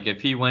thinks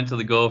if he went to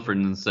the Gophers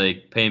and say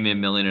pay me $1.5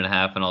 million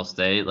and I'll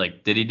stay.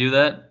 Did he do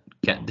that?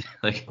 Can't.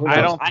 I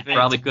don't think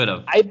probably could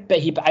have. I bet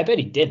he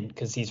didn't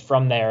because he's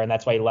from there and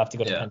that's why he left to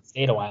go to Penn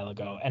State a while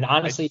ago. And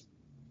honestly,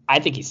 I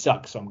think he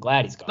sucks, so I'm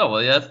glad he's gone. No,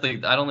 well, yeah,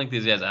 I don't think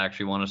these guys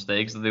actually want to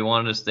stay because if they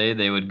wanted to stay,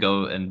 they would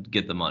go and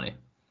get the money.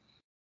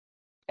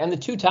 And the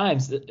 2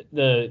 times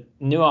the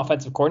new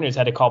offensive coordinators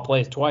had to call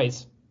plays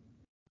twice,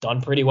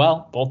 done pretty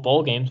well. Both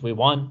bowl games we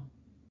won,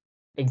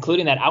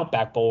 including that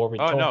Outback Bowl where we.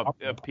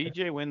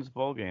 PJ wins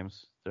bowl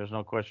games. There's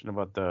no question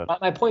about that.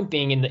 My point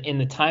being, in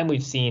the time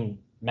we've seen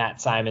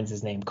Matt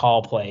Simons' name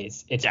call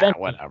plays, it's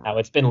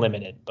been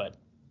limited. But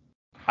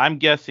I'm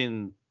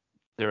guessing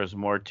there was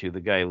more to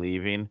the guy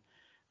leaving.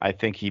 I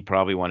think he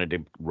probably wanted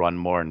to run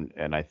more,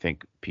 and I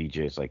think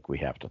PJ's we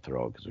have to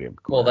throw because we have.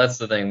 Well, that's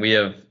the thing. We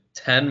have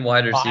 10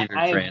 wide receiver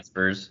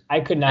transfers. I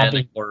could not be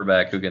a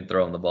quarterback who can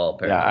throw him the ball.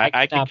 Apparently. Yeah,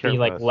 I could not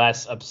be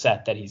less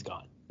upset that he's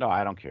gone. No,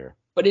 I don't care.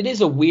 But it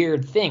is a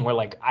weird thing where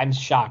I'm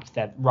shocked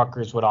that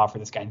Rutgers would offer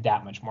this guy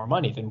that much more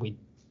money than we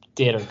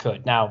did or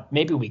could. Now,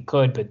 maybe we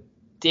could, but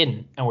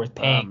didn't, and we're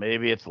paying.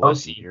 Maybe it's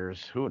less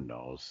years. Who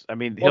knows? I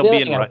mean, he'll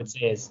be in. I would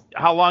say is,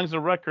 how long's the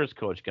Rutgers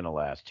coach going to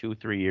last?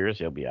 2-3 years?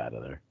 He'll be out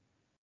of there.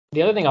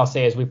 The other thing I'll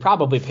say is we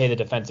probably pay the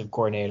defensive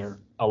coordinator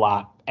a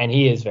lot, and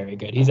he is very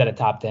good. He's at a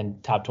top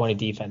 10, top 20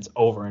 defense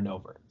over and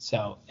over.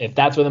 So if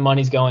that's where the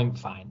money's going,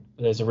 fine.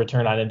 There's a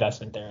return on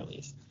investment there at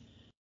least.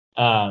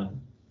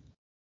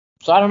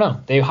 So I don't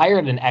know. They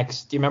hired an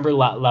ex. Do you remember?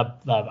 I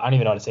don't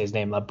even know how to say his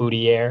name.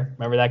 Laboudiere.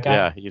 Remember that guy?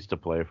 Yeah, he used to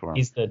play for him.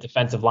 He's the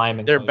defensive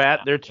lineman.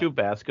 Their two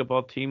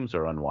basketball teams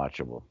are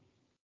unwatchable.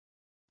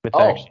 It's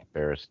actually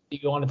embarrassing. Do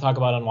you want to talk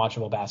about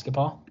unwatchable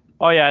basketball?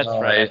 Oh yeah,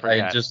 that's right.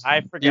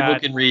 I forgot. People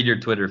can read your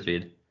Twitter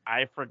feed.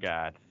 I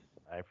forgot.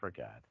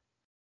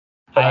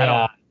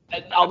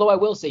 Although I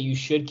will say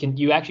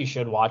you actually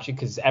should watch it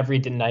because every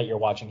night you're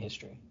watching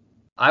history.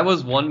 I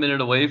was 1 minute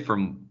away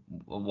from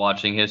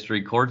watching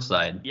history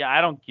courtside. Yeah,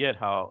 I don't get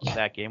how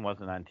that game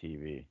wasn't on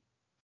TV.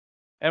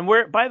 And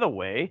by the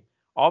way,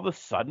 all of a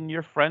sudden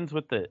you're friends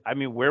with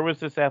where was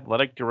this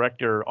athletic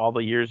director all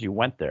the years you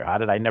went there? How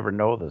did I never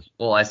know this?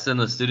 Well, I sit in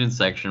the student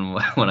section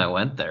when I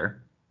went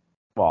there.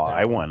 Well,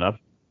 I went up.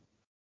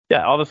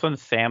 Yeah, all of a sudden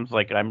Sam's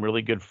like, I'm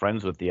really good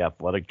friends with the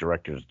athletic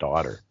director's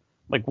daughter.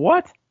 Like,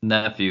 what?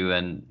 Nephew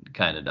and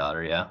kind of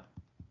daughter, yeah.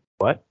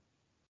 What?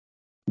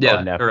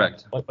 Yeah,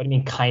 correct. What do you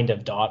mean kind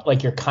of daughter?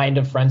 Like you're kind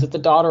of friends with the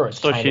daughter, or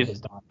so kind of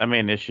his daughter? I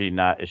mean, is she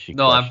not? Is she?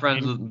 No, I'm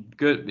friends with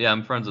good. Yeah,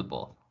 I'm friends with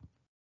both.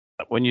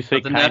 When you say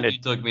but the nephew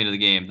took me to the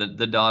game.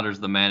 The daughter's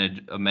the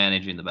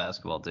managing the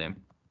basketball team.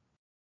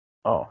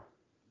 Oh,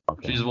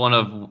 okay. She's one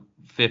of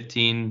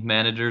 15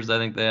 managers I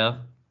think they have.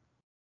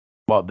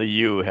 Well, the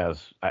U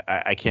has.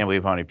 I can't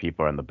believe how many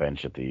people are on the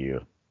bench at the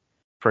U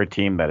for a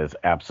team that is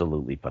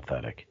absolutely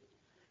pathetic.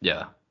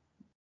 Yeah,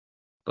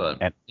 but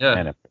and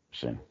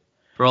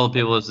for all the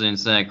people listening,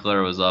 Santa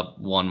Clara was up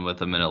 1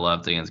 with a minute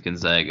left against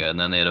Gonzaga, and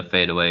then they had a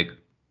fadeaway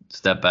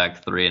step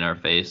back 3 in our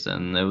face,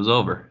 and it was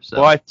over.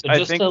 So, well,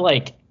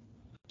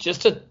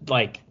 just to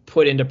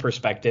put into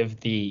perspective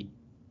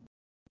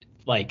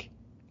I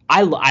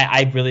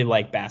really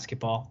like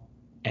basketball,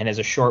 and as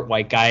a short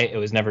white guy, it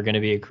was never going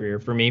to be a career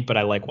for me, but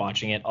I like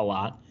watching it a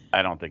lot.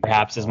 I don't think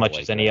perhaps as much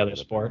as any other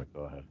sport.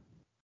 Go ahead.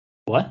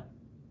 What?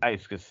 I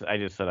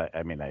just said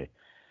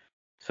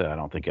I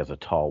don't think as a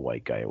tall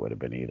white guy it would have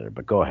been either,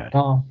 but go ahead.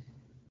 Well,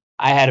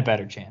 I had a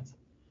better chance.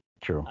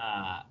 True.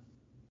 I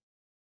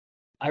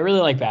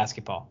really like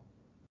basketball.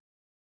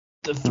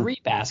 The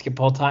 3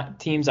 basketball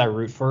teams I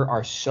root for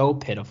are so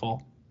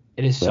pitiful.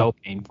 It is so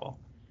painful.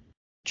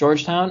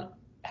 Georgetown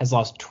has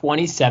lost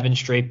 27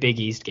 straight Big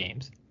East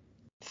games,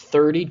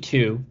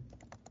 32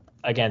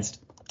 against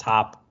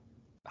top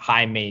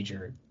high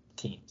major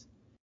teams.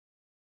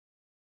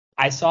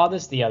 I saw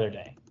this the other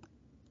day.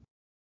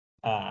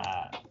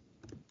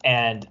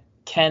 And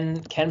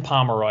Ken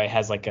Pomeroy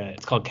has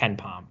it's called Ken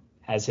Pom,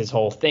 has his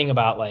whole thing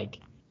about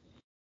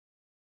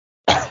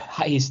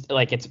he's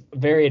it's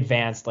very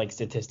advanced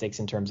statistics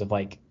in terms of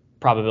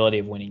probability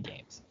of winning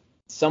games.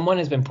 Someone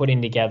has been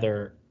putting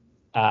together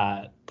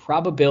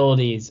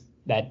probabilities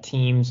of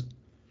teams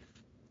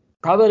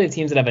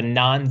that have a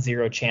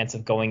non-zero chance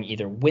of going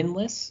either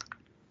winless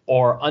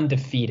or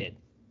undefeated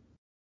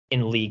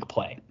in league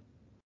play.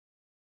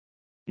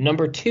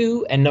 Number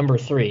 2 and number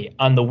 3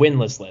 on the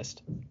winless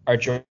list are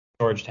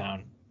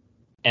Georgetown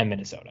and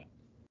Minnesota.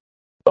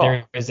 Oh.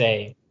 There is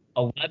a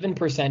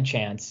 11%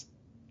 chance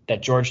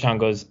that Georgetown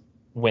goes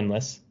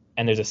winless,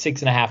 and there's a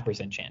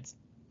 6.5% chance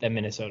that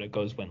Minnesota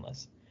goes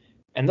winless.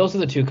 And those are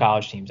the 2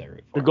 college teams I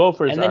root for. The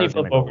Gophers, and then you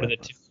flip over to the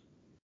 2.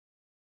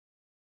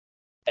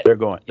 They're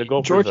going. The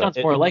Gophers. Georgetown's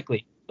more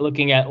likely.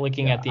 Looking at the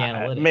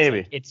analytics,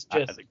 maybe it's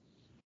just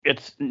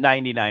it's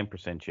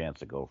 99% chance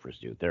the Gophers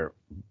do. They're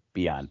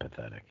beyond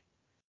pathetic.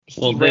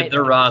 Well,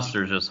 their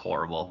roster is just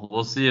horrible.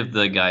 We'll see if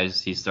the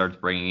guys he starts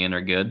bringing in are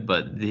good,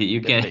 but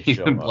you can't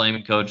even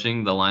blame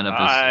coaching. The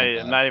lineup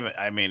is not even.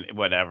 I mean,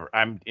 whatever.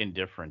 I'm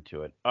indifferent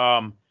to it.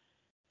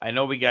 I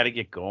know we got to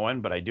get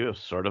going, but I do have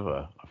sort of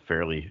a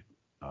fairly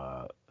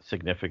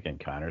significant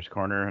Connor's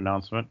Corner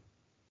announcement.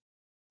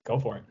 Go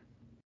for it.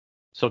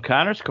 So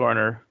Connor's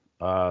Corner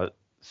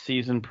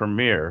season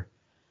premiere.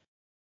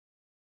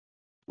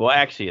 Well,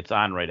 actually, it's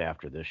on right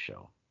after this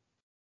show,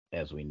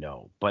 as we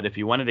know. But if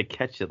you wanted to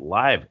catch it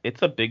live,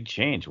 it's a big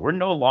change. We're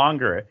no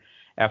longer,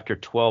 after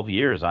 12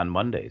 years, on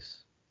Mondays.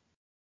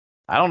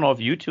 I don't know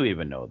if you two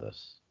even know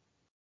this.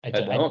 I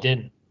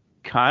didn't.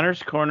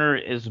 Connor's Corner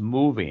is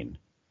moving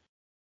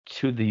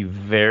to the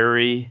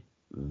very,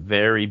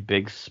 very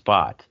big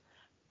spot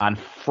on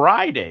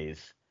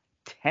Fridays,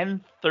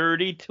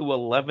 10:30 to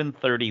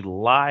 11:30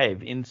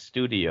 live in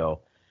studio,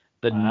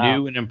 the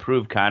new and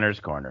improved Connor's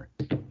Corner.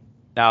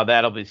 Now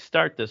that'll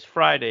start this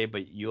Friday,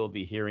 but you'll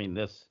be hearing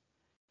this.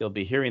 You'll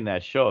be hearing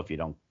that show if you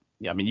don't.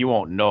 I mean, you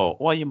won't know.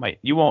 Well, you might.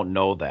 You won't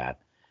know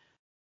that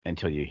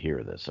until you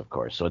hear this, of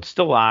course. So it's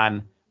still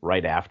on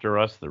right after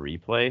us, the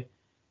replay.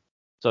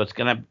 So it's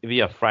gonna be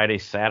a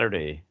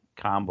Friday-Saturday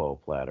combo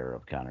platter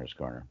of Connor's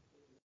Corner.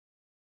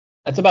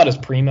 That's about as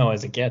primo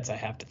as it gets, I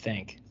have to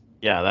think.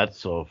 Yeah, that's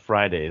so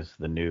Friday's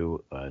the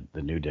new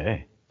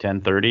day.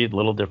 10:30, a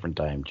little different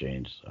time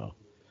change.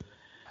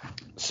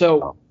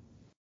 So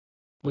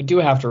we do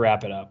have to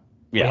wrap it up.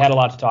 Yeah. We had a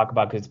lot to talk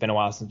about because it's been a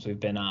while since we've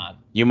been on.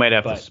 You might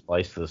have to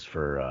splice this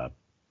for.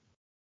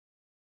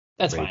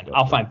 That's fine.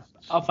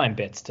 I'll find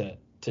bits to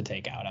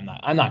take out.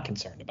 I'm not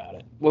concerned about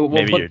it. We'll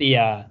put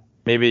the.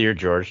 Maybe your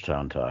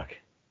Georgetown talk.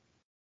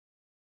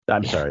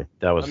 I'm sorry.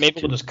 That was.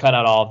 Maybe we'll just cut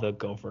out all the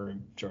Gopher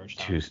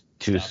Georgetown.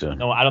 Too soon.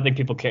 No, I don't think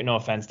people care. No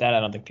offense, Dad. I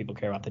don't think people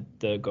care about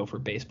the Gopher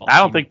baseball. I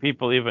don't think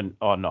people even.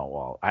 Oh no.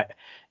 Well,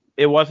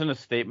 it wasn't a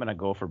statement of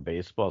Gopher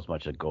baseball as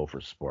much as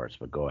Gopher sports.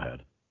 But go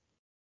ahead.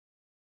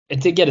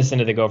 It did get us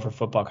into the Gopher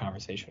football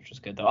conversation, which was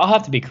good though. I'll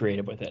have to be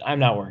creative with it. I'm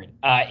not worried.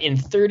 In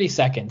 30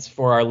 seconds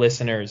for our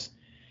listeners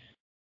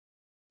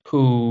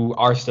who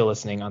are still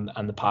listening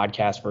on the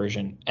podcast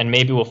version, and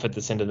maybe we'll fit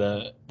this into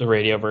the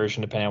radio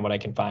version depending on what I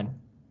can find.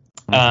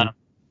 I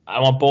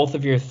want both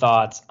of your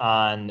thoughts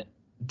on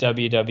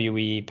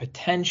WWE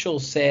potential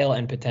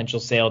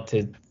sale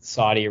to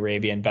Saudi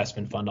Arabia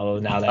Investment Fund, although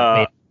now that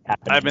may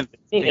happen.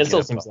 It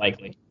still seems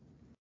likely.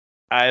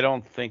 I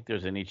don't think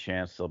there's any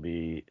chance they'll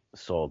be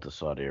sold to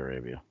Saudi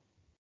Arabia.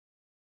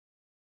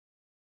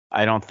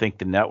 I don't think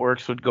the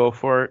networks would go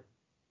for it.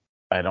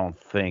 I know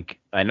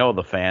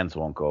the fans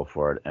won't go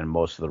for it, and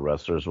most of the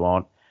wrestlers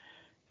won't.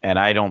 And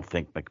I don't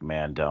think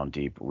McMahon down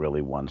deep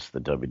really wants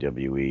the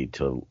WWE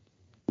to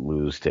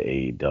lose to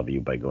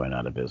AEW by going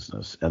out of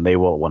business. And they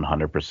will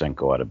 100%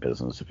 go out of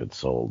business if it's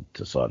sold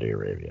to Saudi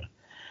Arabia.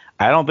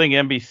 I don't think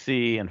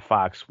NBC and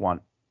Fox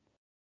want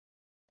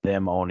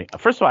them owning.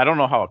 First of all, I don't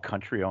know how a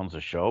country owns a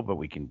show, but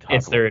we can talk about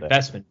It's their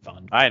investment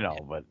fund. I know,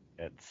 but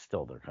it's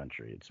still their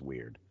country. It's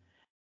weird.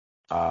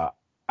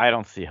 I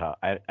don't see how.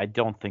 I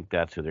don't think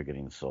that's who they're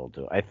getting sold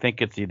to. I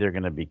think it's either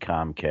going to be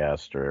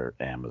Comcast or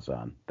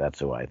Amazon. That's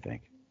who I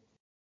think.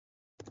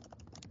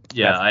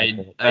 Yeah,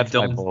 that's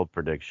my bold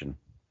prediction.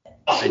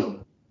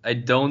 I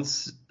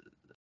don't.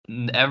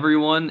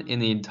 Everyone in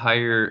the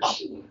entire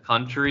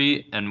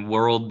country and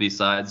world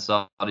besides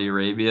Saudi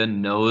Arabia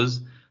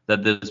knows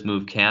that this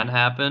move can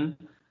happen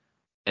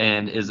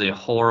and is a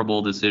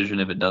horrible decision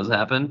if it does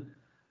happen.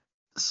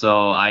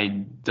 So I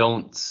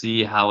don't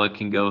see how it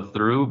can go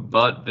through.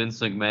 But Vince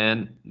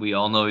McMahon, we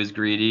all know he's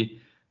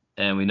greedy,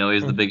 and we know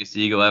he's the biggest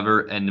ego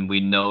ever, and we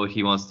know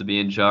he wants to be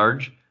in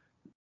charge.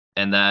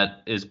 And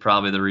that is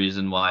probably the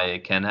reason why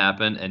it can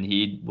happen. And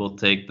he will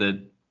take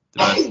the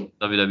rest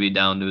of WWE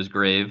down to his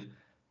grave.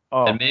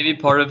 Oh. And maybe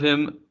part of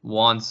him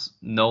wants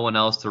no one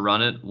else to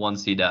run it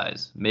once he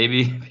dies.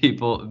 Maybe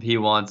he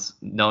wants,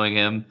 knowing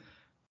him,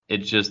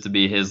 it's just to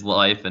be his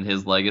life and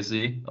his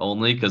legacy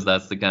only, because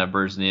that's the kind of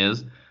person he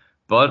is.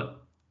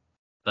 But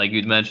like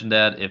you'd mentioned,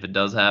 Dad, if it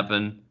does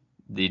happen,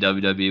 the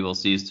WWE will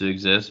cease to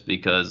exist,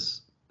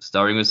 because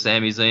starting with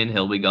Sami Zayn,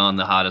 he'll be gone,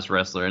 the hottest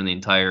wrestler in the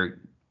entire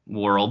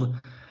world.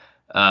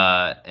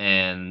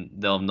 And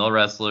they'll have no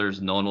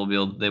wrestlers, no one will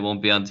be they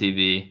won't be on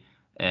TV,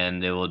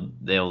 and they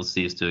will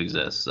cease to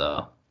exist.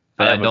 So,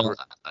 but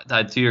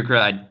to your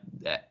credit,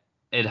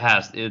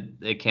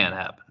 it can't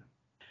happen.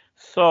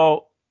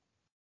 So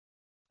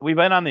we've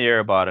been on the air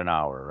about an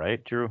hour,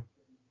 right, Drew?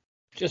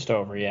 Just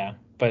over, yeah.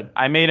 But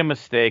I made a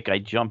mistake. I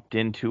jumped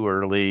in too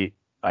early.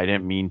 I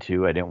didn't mean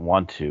to. I didn't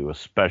want to,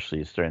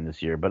 especially starting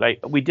this year.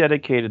 But we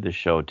dedicated the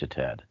show to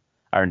Ted,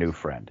 our new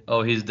friend.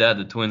 Oh, he's dead.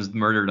 The Twins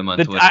murdered him on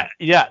Twitter.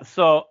 Yeah.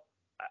 So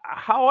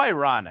how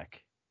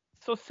ironic.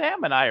 So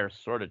Sam and I are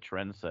sort of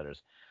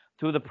trendsetters.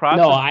 Through the process.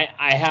 No,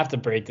 I have to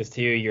break this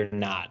to you. You're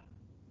not.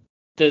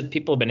 The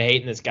people have been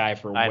hating this guy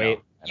for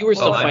You were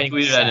still fighting. I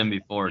tweeted at him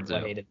before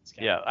too.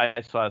 Yeah,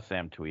 I saw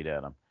Sam tweet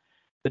at him.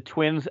 The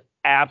Twins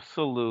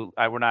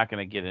we're not going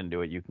to get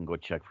into it. You can go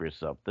check for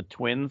yourself. The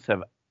Twins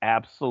have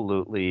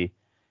absolutely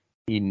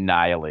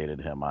annihilated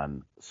him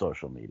on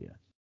social media.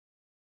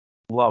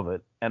 Love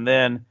it. And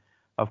then,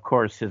 of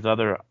course,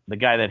 the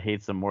guy that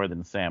hates him more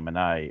than Sam and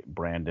I,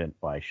 Brandon,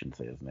 well, I shouldn't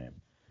say his name.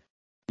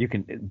 You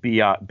can,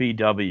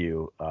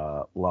 BW,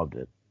 loved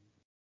it.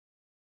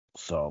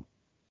 So,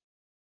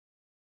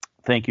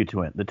 thank you,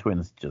 the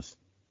Twins.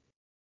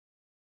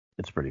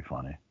 It's pretty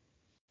funny.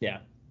 Yeah.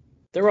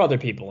 There were other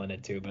people in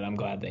it too, but I'm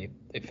glad they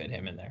fit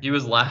him in there. He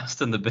was last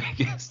and the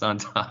biggest on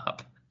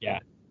top. Yeah.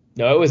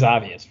 No, it was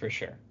obvious for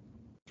sure.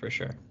 For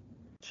sure.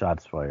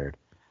 Shots fired.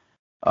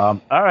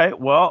 All right.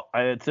 Well,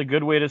 it's a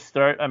good way to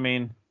start. I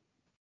mean,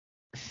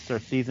 it's our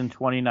season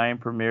 29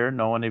 premiere.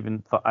 No one even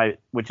thought,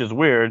 which is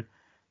weird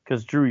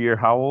because Drew, you're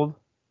how old?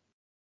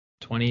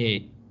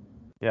 28.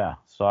 Yeah.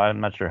 So I'm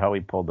not sure how we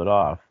pulled it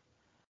off.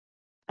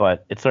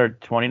 But it's our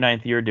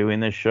 29th year doing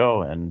this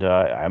show, and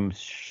I'm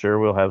sure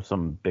we'll have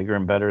some bigger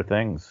and better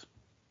things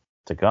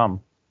to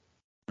come.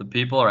 The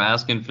people are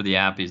asking for the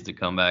Appies to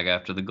come back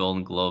after the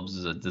Golden Globes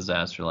is a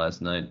disaster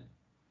last night.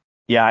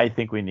 Yeah, I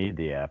think we need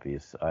the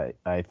Appies.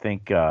 I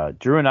think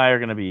Drew and I are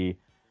going to be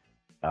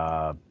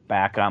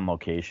back on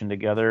location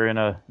together in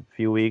a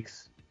few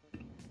weeks.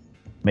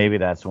 Maybe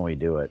that's when we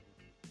do it.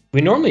 We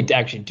normally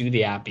actually do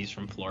the Appies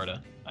from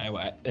Florida.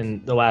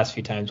 And the last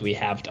few times we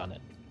have done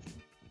it.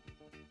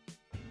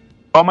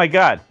 Oh my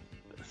God.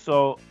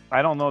 So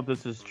I don't know if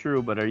this is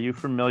true, but are you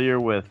familiar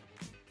with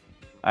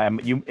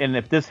And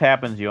if this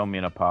happens, you owe me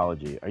an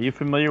apology. Are you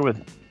familiar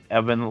with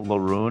Evan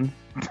Laroon?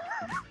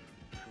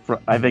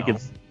 I think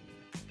it's.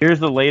 Here's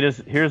the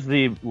latest.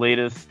 The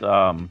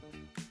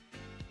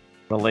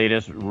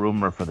latest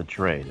rumor for the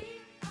trade.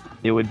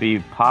 It would be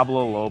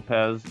Pablo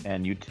Lopez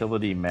and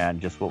utility man,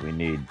 just what we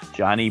need.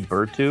 Johnny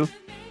Bertu,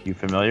 you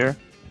familiar?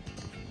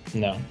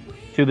 No.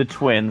 To the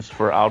Twins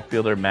for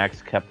outfielder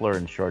Max Kepler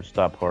and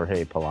shortstop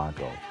Jorge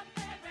Polanco.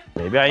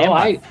 Maybe I am.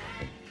 I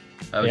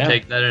would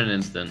take that in an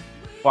instant.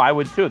 Well, I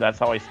would too. That's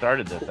how I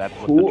started this. That's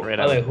what the trade.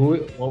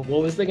 What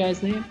was the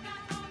guy's name?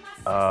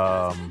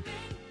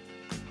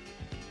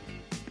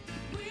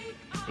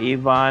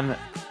 Avon,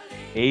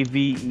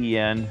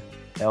 Aven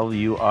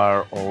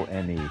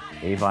Lurone.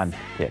 Avon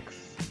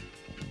Pix.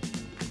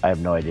 I have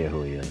no idea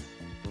who he is.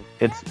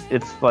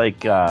 It's like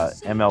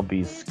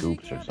MLB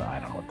Scoops or something. I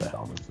don't know what the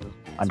hell this is.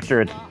 I'm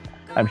sure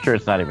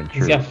it's not even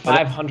true. He's got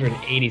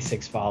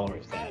 586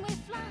 followers, Dad.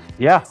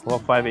 Yeah, well,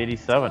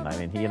 587. I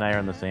mean, he and I are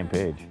on the same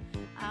page.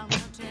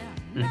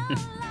 I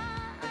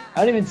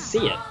didn't even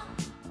see it.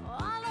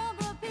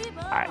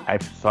 I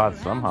saw it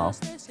somehow.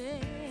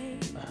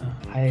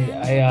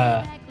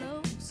 I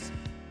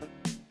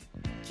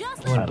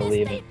wouldn't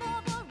believe it.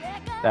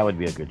 That would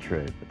be a good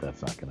trade, but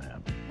that's not going to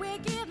happen.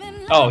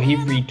 Oh, he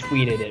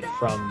retweeted it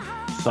from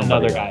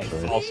Somebody another guy else, who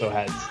right? also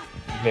has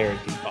very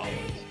few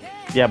followers.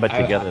 Yeah, but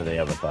together they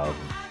have 1,000.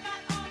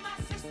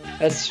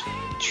 That's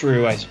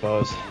true, I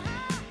suppose.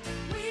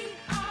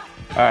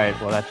 All right,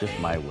 well, that's just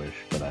my wish,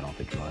 but I don't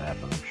think it'll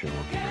happen. I'm sure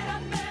we'll get rid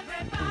of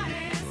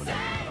it.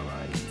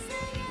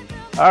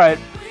 All right.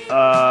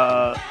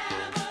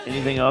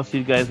 Anything else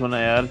you guys want to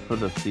add for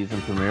the season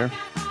premiere?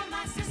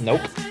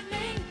 Nope.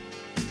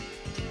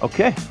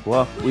 Okay.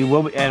 Well, we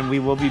will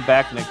be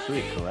back next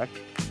week, correct?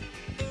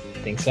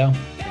 Think so.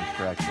 Thanks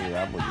for actually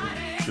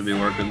obligated. Should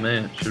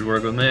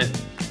work with me.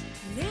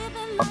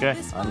 Okay,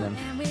 I'm in.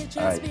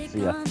 All right,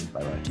 see ya.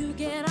 Bye-bye. To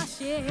get our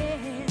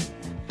share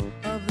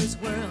of this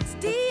world's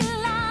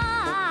delight.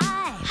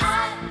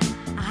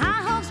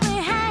 High hopes we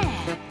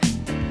have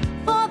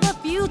for the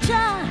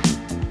future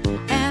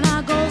and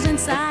our goals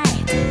inside.